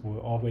that you will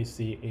always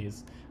see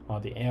is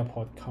the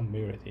airport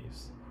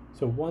communities.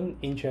 So one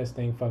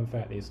interesting fun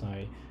fact is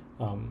like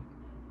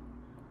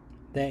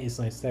there is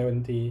like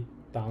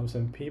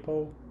 70,000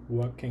 people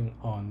working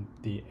on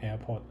the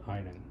airport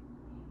island.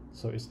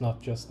 So it's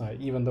not just like,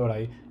 even though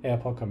like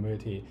airport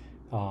community,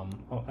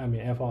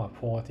 airport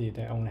authority,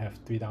 they only have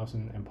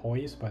 3,000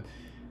 employees, but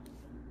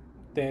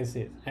there's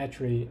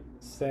actually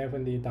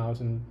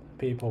 70,000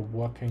 people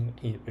working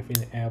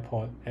within the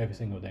airport every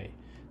single day.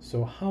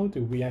 So how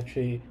do we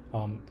actually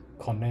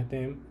connect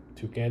them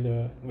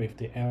together with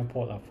the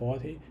airport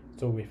authority?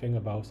 So we think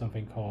about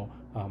something called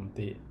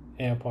the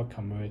Airport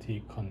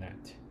Community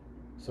Connect.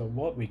 So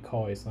what we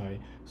call is like,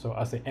 so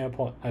as an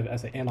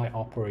airline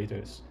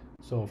operators,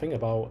 so think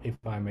about if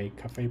I'm a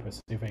Cathay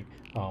Pacific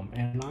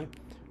airline,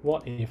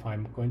 what if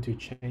I'm going to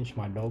change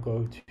my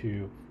logo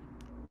to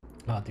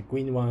the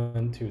green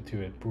one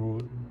to a blue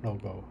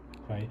logo,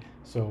 right?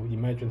 So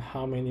imagine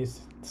how many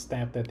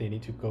steps that they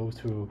need to go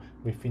through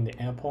within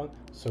the airport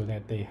so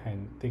that they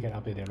can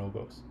update their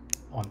logos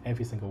on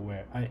every single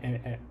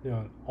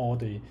all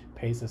the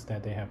places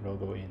that they have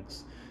logo in.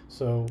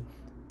 So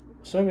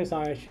service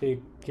are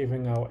actually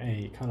giving out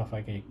a kind of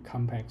like a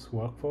complex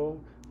workflow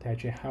to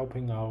actually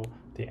helping out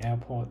the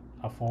airport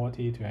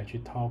authority to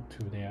actually talk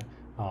to their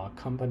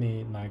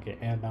company like an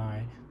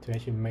airline to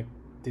actually make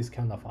this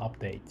kind of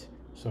update.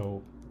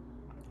 So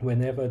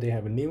whenever they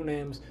have new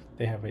names,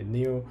 they have a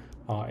new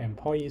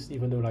employees,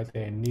 even though like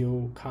their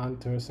new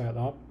counter set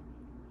up,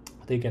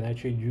 they can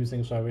actually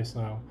using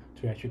ServiceNow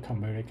to actually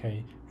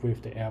communicate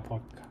with the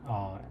airport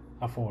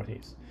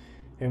authorities.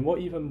 And what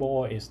even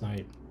more is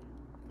like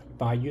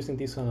by using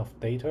this kind of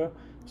data,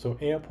 so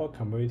airport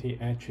community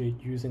actually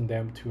using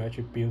them to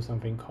actually build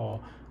something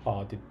called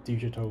the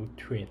digital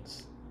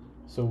twins.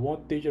 So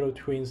what digital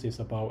twins is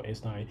about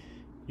is like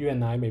you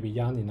and I may be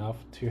young enough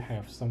to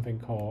have something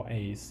called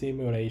a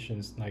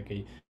simulations like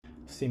a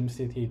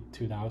SimCity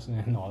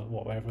 2000 or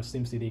whatever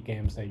SimCity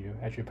games that you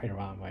actually play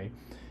around, right?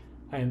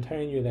 I am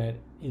telling you that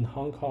in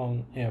Hong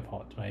Kong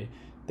airport, right,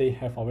 they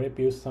have already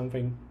built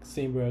something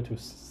similar to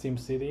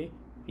SimCity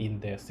in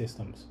their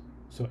systems.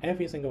 So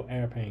every single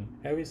airplane,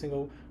 every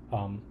single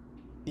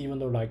even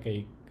though like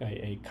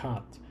a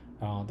cart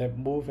that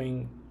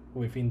moving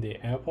within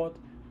the airport,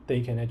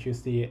 they can actually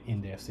see it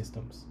in their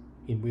systems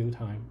in real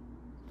time,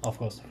 of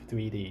course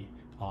 3D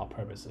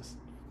purposes.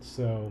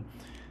 So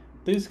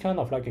this kind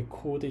of like a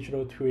cool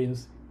digital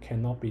twins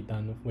cannot be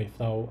done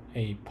without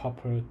a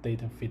proper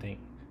data feeding.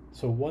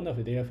 So one of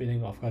the data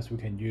feeding, of course, we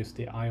can use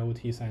the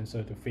IoT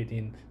sensor to feed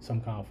in some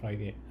kind of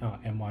like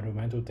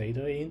environmental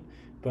data in.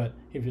 But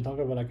if you talk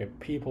about like a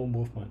people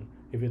movement,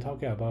 if you're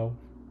talking about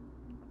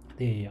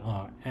the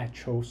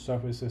actual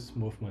services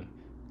movement,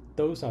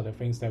 those are the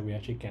things that we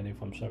actually getting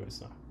from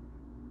ServiceNow.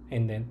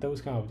 And then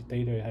those kind of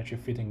data is actually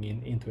fitting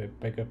into a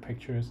bigger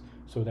pictures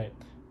so that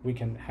we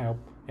can help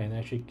and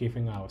actually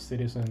giving our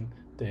citizen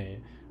a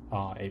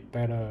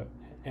better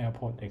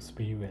airport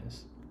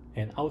experience.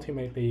 And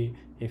ultimately,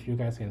 if you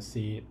guys can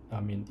see,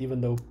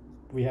 even though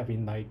we have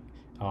been like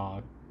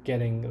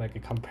getting like a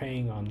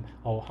campaign on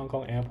our Hong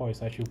Kong airport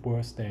is actually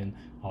worse than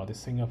the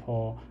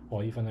Singapore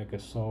or even like a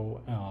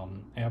Seoul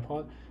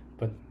airport,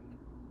 but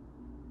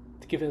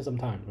give it some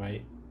time,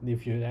 right?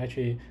 If you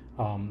actually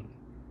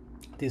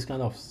this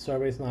kind of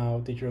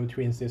ServiceNow digital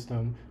twin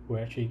system will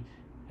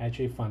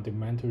actually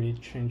fundamentally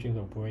changing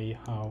the way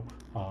how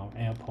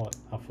airport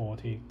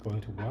authority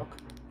going to work,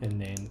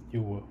 and then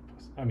you will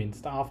I mean,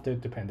 after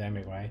the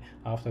pandemic, right?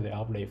 After the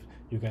uplift,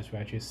 you guys will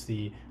actually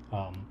see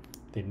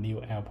the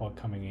new airport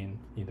coming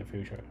in the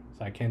future.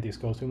 So I can't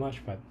disclose too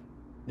much, but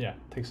yeah,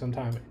 take some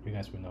time. You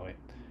guys will know it.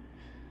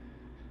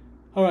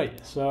 All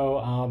right.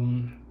 So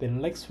the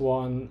next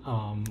one,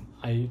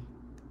 I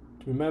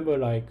remember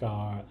like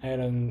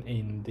Alan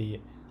in the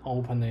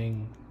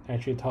opening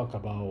actually talked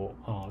about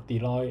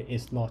Deloitte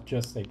is not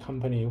just a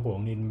company who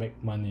only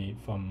make money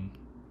from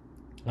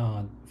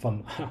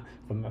from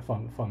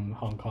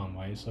Hong Kong,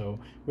 right? So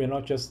we're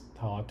not just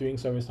doing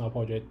service now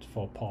project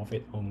for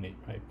profit only,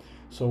 right?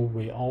 So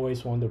we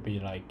always want to be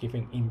like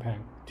giving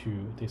impact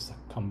to these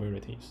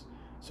communities.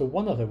 So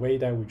one of the way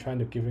that we're trying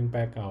to giving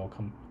back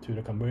to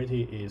the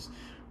community is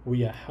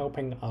we are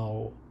helping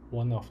out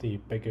one of the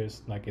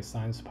biggest like a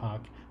science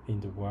park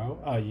in the world,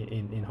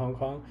 in Hong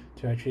Kong,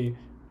 to actually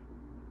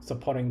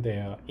supporting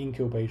their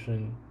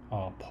incubation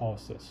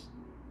process.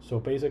 So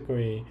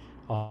basically,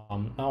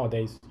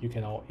 nowadays you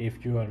can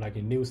if you are like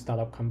a new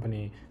startup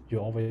company, you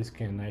always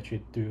can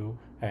actually do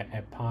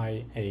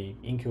apply a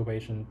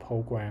incubation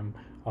program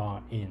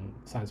in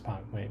Science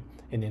Park, right?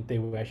 And then they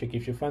will actually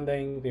give you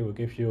funding, they will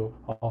give you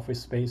office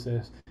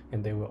spaces,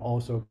 and they will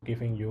also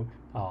giving you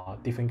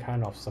different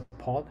kind of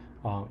support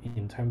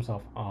in terms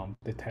of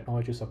the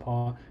technology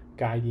support,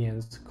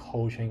 guidance,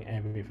 coaching,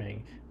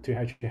 everything to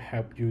actually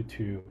help you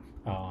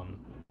um,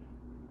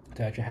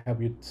 to actually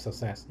help you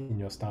success in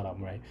your startup,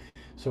 right?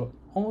 So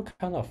all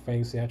kind of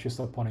things are actually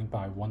supporting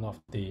by one of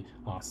the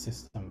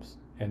systems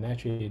and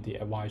actually the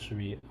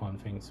advisory on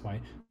things,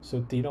 right?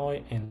 So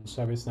Deloitte and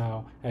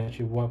ServiceNow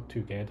actually work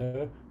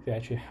together to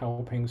actually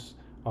helping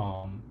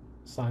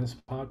Science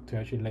Park to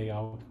actually lay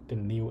out the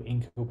new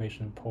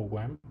incubation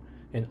program.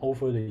 And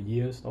over the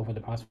years, over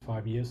the past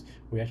 5 years,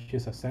 we actually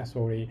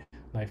successfully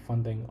like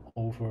funding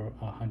over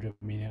 $100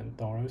 million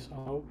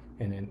out,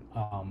 and then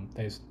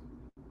there's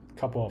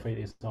couple of it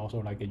is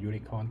also like a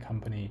unicorn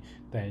company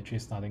that actually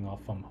starting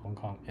off from Hong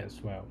Kong as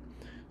well.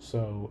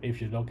 So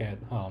if you look at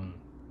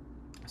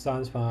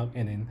Science Park,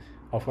 and then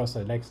of course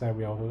the next step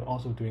we are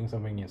also doing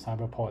something in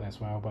Cyberport as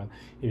well. But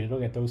if you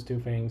look at those two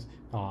things,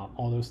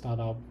 all those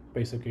startup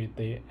basically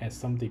they at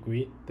some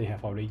degree they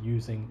have already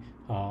using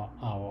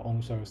our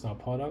own service now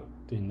product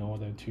in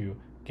order to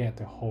get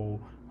the whole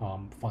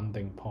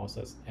funding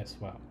process as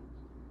well.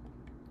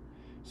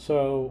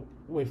 So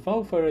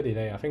without further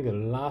delay, I think the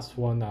last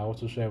one I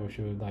also share with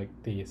you like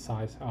the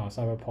size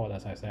cyberport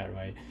as I said,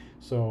 right?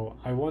 So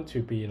I want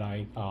to be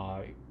like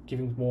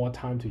giving more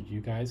time to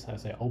you guys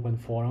as an open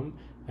forum,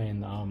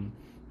 and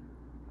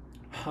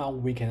how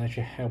we can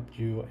actually help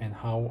you and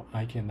how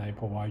I can like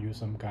provide you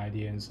some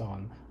guidance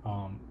on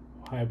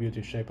help you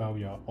to shape out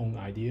your own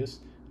ideas.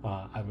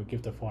 I will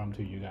give the forum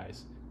to you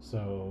guys.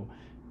 So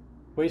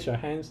raise your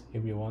hands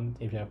if you want.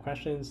 If you have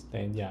questions,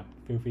 then yeah,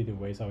 feel free to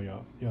raise out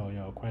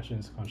your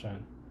questions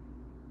concern.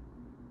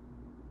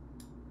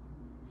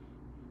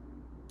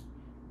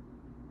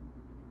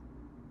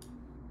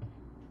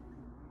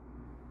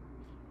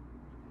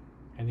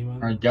 Anyone?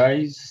 All right,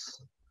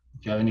 guys,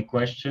 if you have any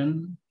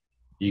question,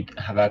 you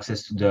have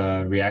access to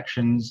the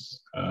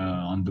reactions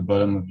on the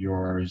bottom of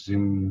your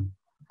Zoom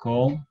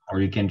call,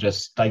 or you can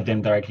just type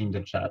them directly in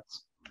the chat.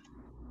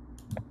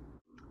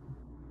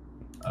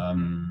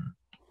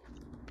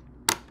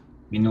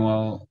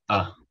 Meanwhile,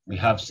 we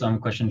have some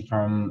question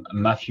from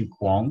Matthew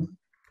Kwong.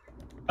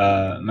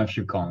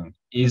 Matthew Kong,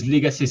 is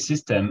legacy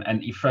system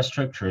and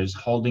infrastructures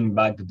holding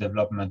back the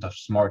development of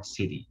smart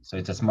city? So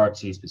it's a smart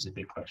city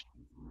specific question.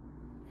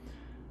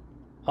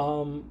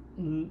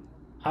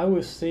 I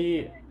would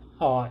say,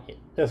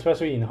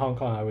 especially in Hong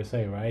Kong, I would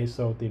say, right?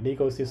 So the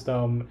legal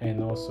system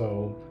and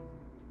also,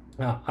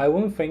 I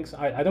won't think,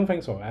 I don't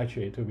think so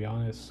actually, to be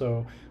honest.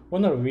 So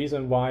one of the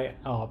reasons why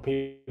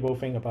people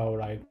think about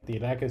like the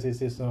legacy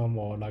system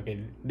or like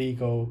a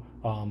legal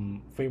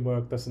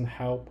framework doesn't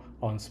help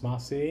on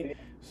smart city.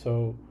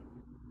 So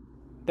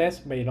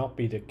that may not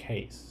be the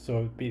case.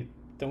 So the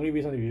only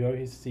reason you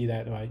always see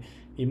that, right,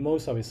 in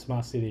most of the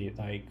smart city,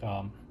 like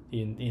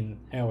in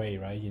LA,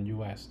 right, in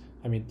US.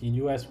 I mean, in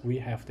US we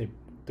have the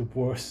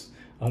worst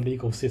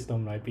legal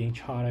system, like being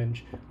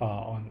challenged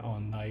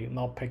on like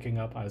not picking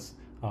up as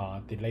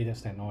the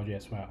latest technology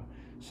as well.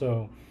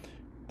 So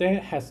there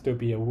has to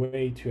be a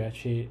way to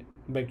actually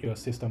make your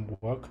system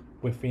work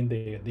within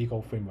the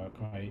legal framework,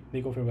 right?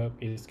 Legal framework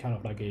is kind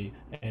of like a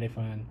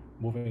elephant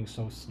moving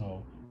so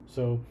slow.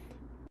 So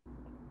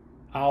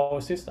our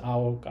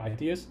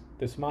ideas,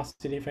 the smart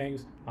city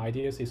things,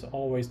 ideas is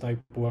always like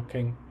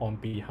working on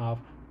behalf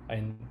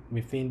and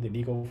within the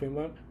legal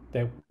framework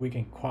that we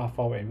can craft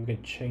out and we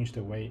can change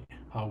the way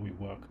how we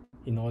work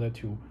in order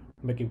to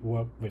make it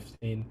work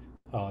within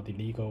the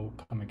legal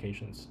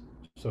communications.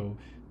 So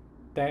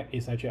that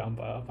is actually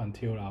up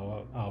until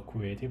our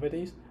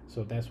creativities.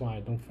 So that's why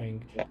I don't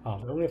think the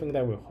only thing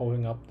that we're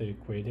holding up the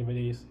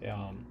creativities,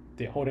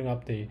 the holding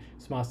up the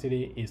smart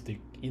city is the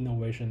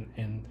innovation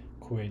and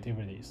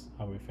creativities.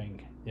 I would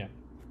think, yeah.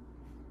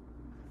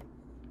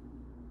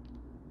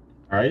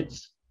 All right,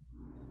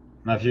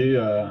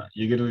 Matthew,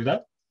 you good with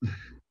that?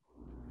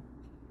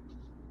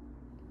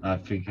 I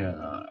think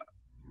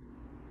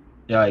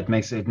Yeah, it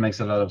makes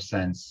a lot of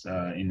sense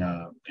in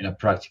a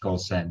practical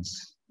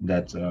sense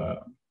that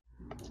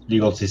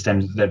legal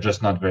systems, they're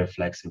just not very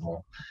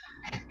flexible.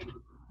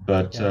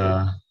 But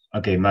Yeah.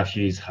 okay,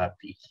 Matthew is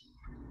happy.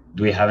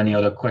 Do we have any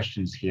other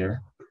questions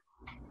here?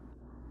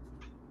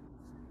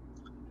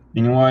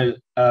 Meanwhile,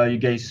 you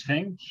guys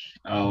think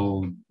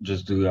I'll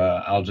just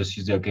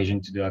use the occasion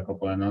to do a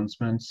couple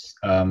announcements.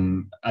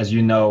 As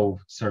you know,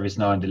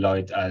 ServiceNow and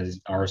Deloitte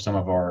are some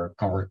of our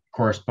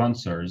core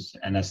sponsors,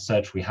 and as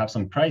such, we have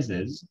some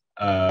prizes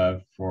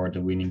for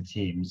the winning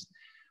teams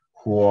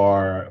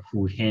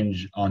who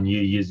hinge on you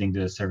using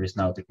the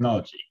ServiceNow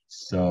technology.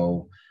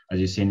 So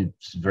as you've seen,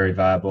 it's very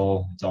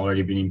viable. It's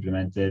already been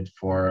implemented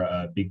for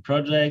big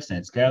projects and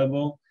it's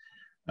scalable.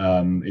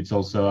 It's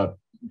also a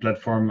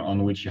platform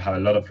on which you have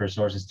a lot of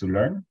resources to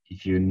learn.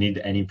 If you need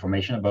any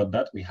information about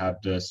that, we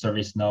have the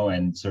ServiceNow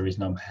and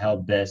ServiceNow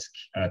help desk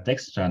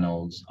text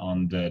channels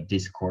on the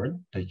Discord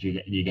that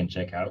you can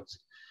check out.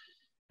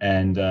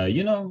 And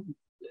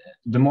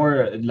the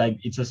more like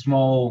it's a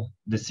small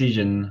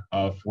decision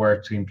of where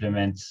to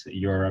implement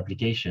your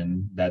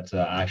application that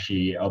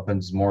actually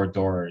opens more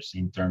doors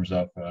in terms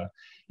of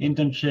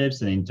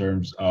internships and in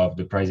terms of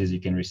the prizes you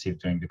can receive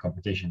during the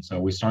competition. So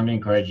we strongly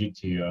encourage you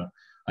to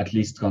at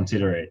least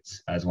consider it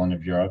as one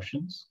of your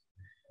options.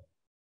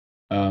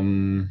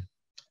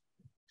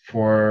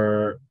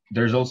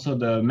 There's also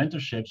the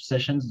mentorship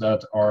sessions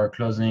that are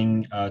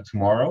closing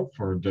tomorrow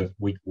for the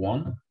week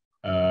 1.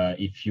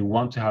 If you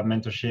want to have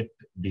mentorship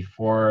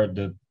before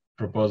the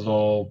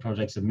proposal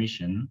project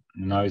submission,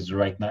 now is the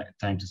right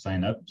time to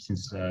sign up,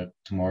 since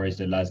tomorrow is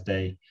the last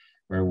day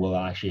where we'll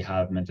actually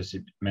have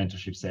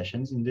mentorship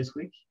sessions in this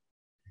week.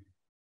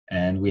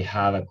 And we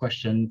have a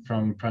question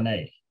from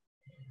Pranay.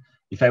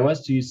 If I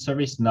was to use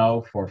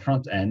ServiceNow for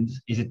front end,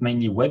 is it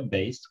mainly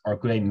web-based, or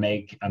could I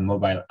make a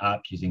mobile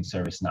app using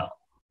ServiceNow?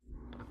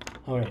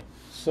 Okay,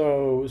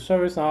 so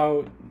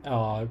ServiceNow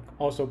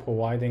also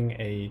providing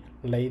a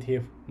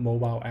native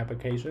mobile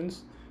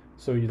applications,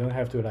 so you don't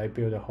have to like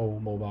build a whole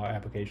mobile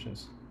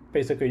applications.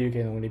 Basically, you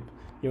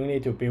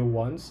need to build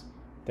once,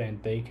 then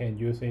they can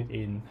use it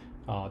in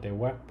their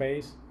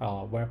web-based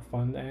web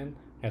front end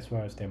as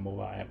well as their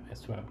mobile app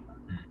as well.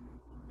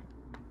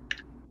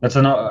 That's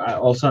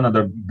also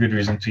another good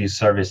reason to use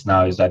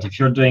ServiceNow is that if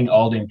you're doing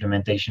all the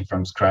implementation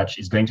from scratch,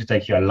 it's going to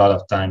take you a lot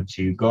of time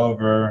to go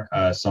over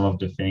some of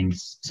the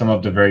things, some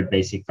of the very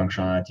basic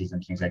functionalities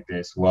and things like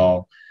this.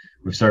 Well,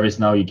 with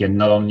ServiceNow, you can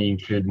not only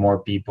include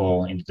more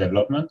people in the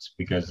development,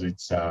 because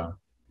it's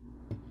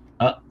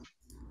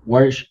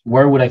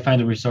where would I find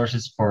the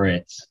resources for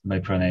it, by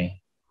Pranay?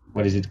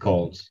 What is it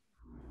called?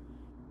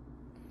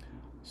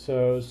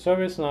 So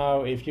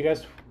ServiceNow, if you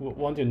guys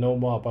want to know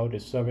more about the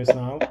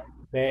ServiceNow,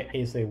 there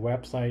is a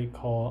website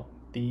called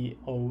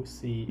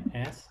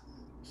DOCS,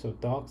 so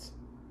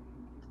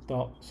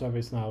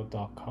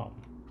docs.servicenow.com.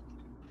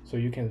 So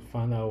you can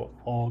find out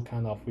all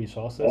kind of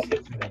resources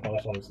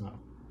about ServiceNow.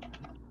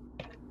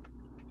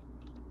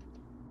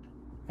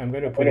 I'm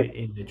going to put it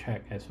in the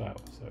chat as well,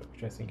 so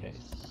just in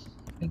case.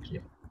 Thank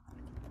you.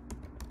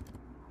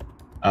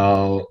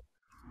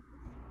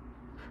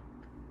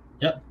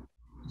 Yeah,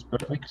 it's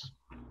perfect.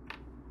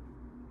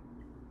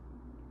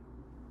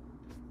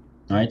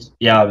 Right.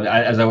 Yeah,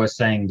 as I was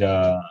saying,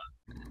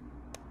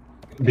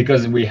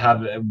 because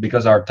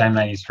our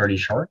timeline is fairly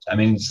short. I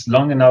mean, it's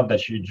long enough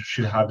that you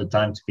should have the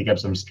time to pick up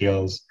some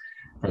skills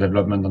for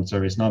development on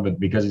ServiceNow, but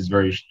because it's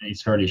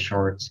fairly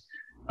short,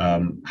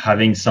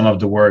 having some of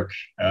the work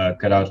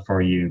cut out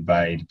for you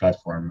by the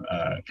platform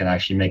can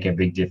actually make a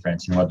big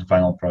difference in what the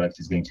final product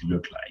is going to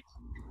look like.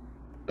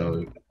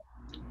 So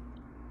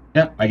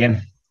yeah,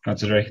 again,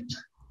 consider it.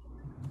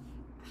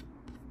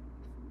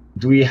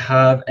 Do we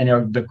have any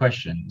other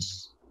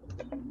questions?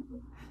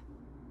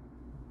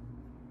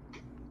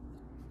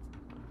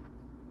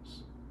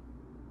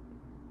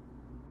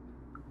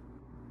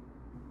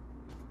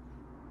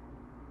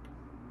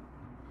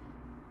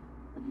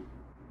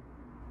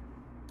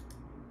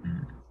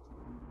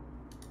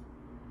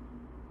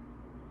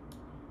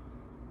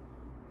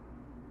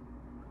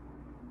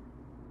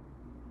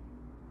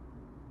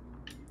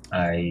 All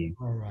right.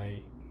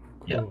 Cool.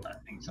 Yeah, I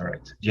think it's all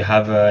right. Do you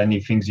have any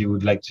things you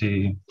would like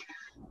to,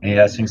 any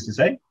last things to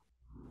say?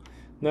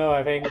 No,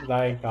 I think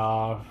like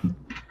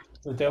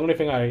the only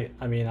thing I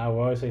mean I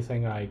will always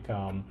think like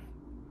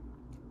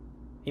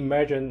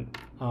imagine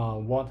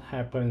what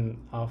happened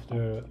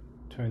after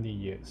 20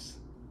 years.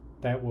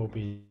 That will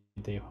be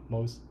the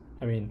most,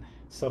 I mean,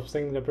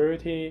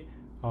 sustainability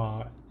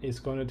is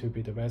going to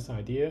be the best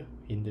idea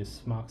in this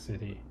smart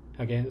city.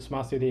 Again,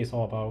 smart city is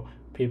all about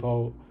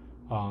people,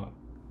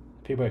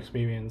 people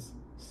experience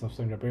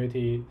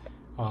sustainability.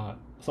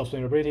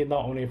 Sustainability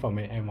not only from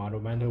an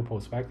environmental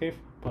perspective,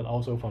 but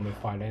also from a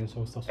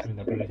financial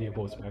sustainability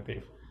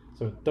perspective.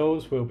 So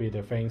those will be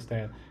the things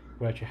that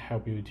will actually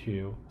help you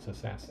to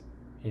success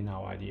in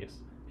our ideas.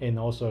 And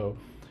also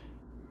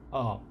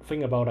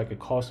think about like a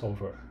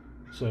crossover.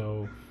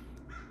 So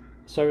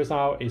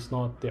ServiceNow is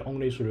not the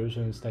only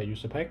solutions that you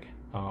should pick.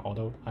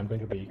 Although I'm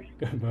going to be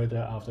murdered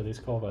after this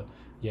call, but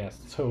yes.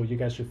 So you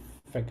guys should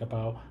think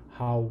about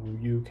how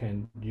you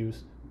can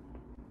use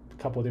a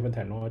couple different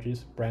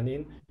technologies,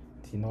 branding,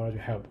 in order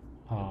to help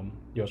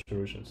your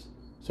solutions.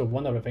 So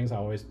one of the things I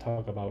always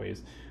talk about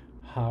is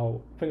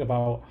think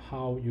about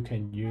how you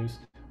can use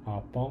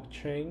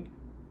blockchain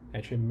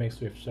actually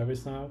mixed with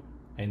ServiceNow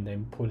and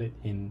then put it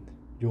in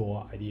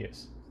your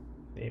ideas.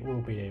 It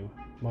will be a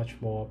much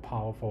more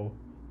powerful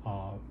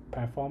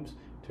platforms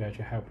to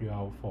actually help you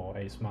out for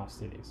a smart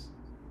cities.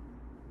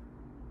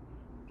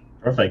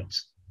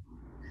 Perfect.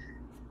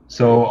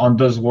 So on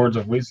those words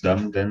of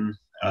wisdom, then,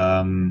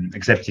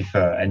 except if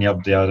any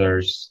of the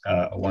others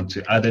want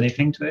to add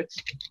anything to it,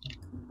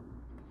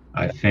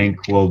 I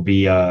think we'll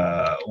be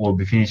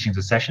finishing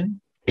the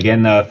session.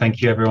 Again,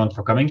 thank you everyone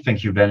for coming.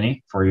 Thank you,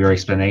 Benny, for your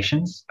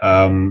explanations.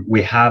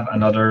 We have a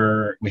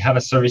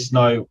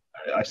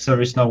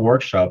ServiceNow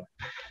workshop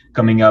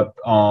coming up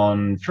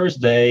on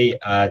Thursday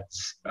at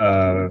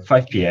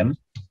 5 p.m.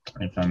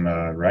 if I'm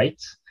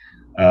right.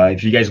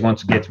 If you guys want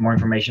to get more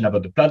information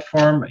about the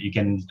platform, you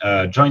can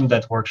join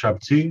that workshop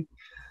too.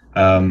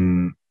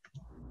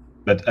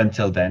 But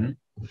until then,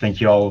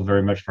 thank you all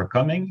very much for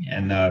coming,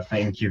 and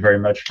thank you very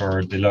much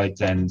for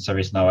Deloitte and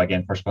ServiceNow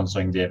again for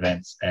sponsoring the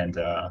events and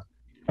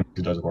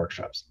to those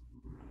workshops.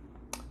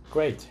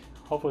 Great.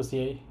 Hopefully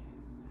see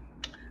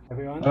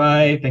everyone.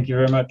 Bye. Thank you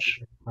very much.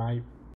 Bye.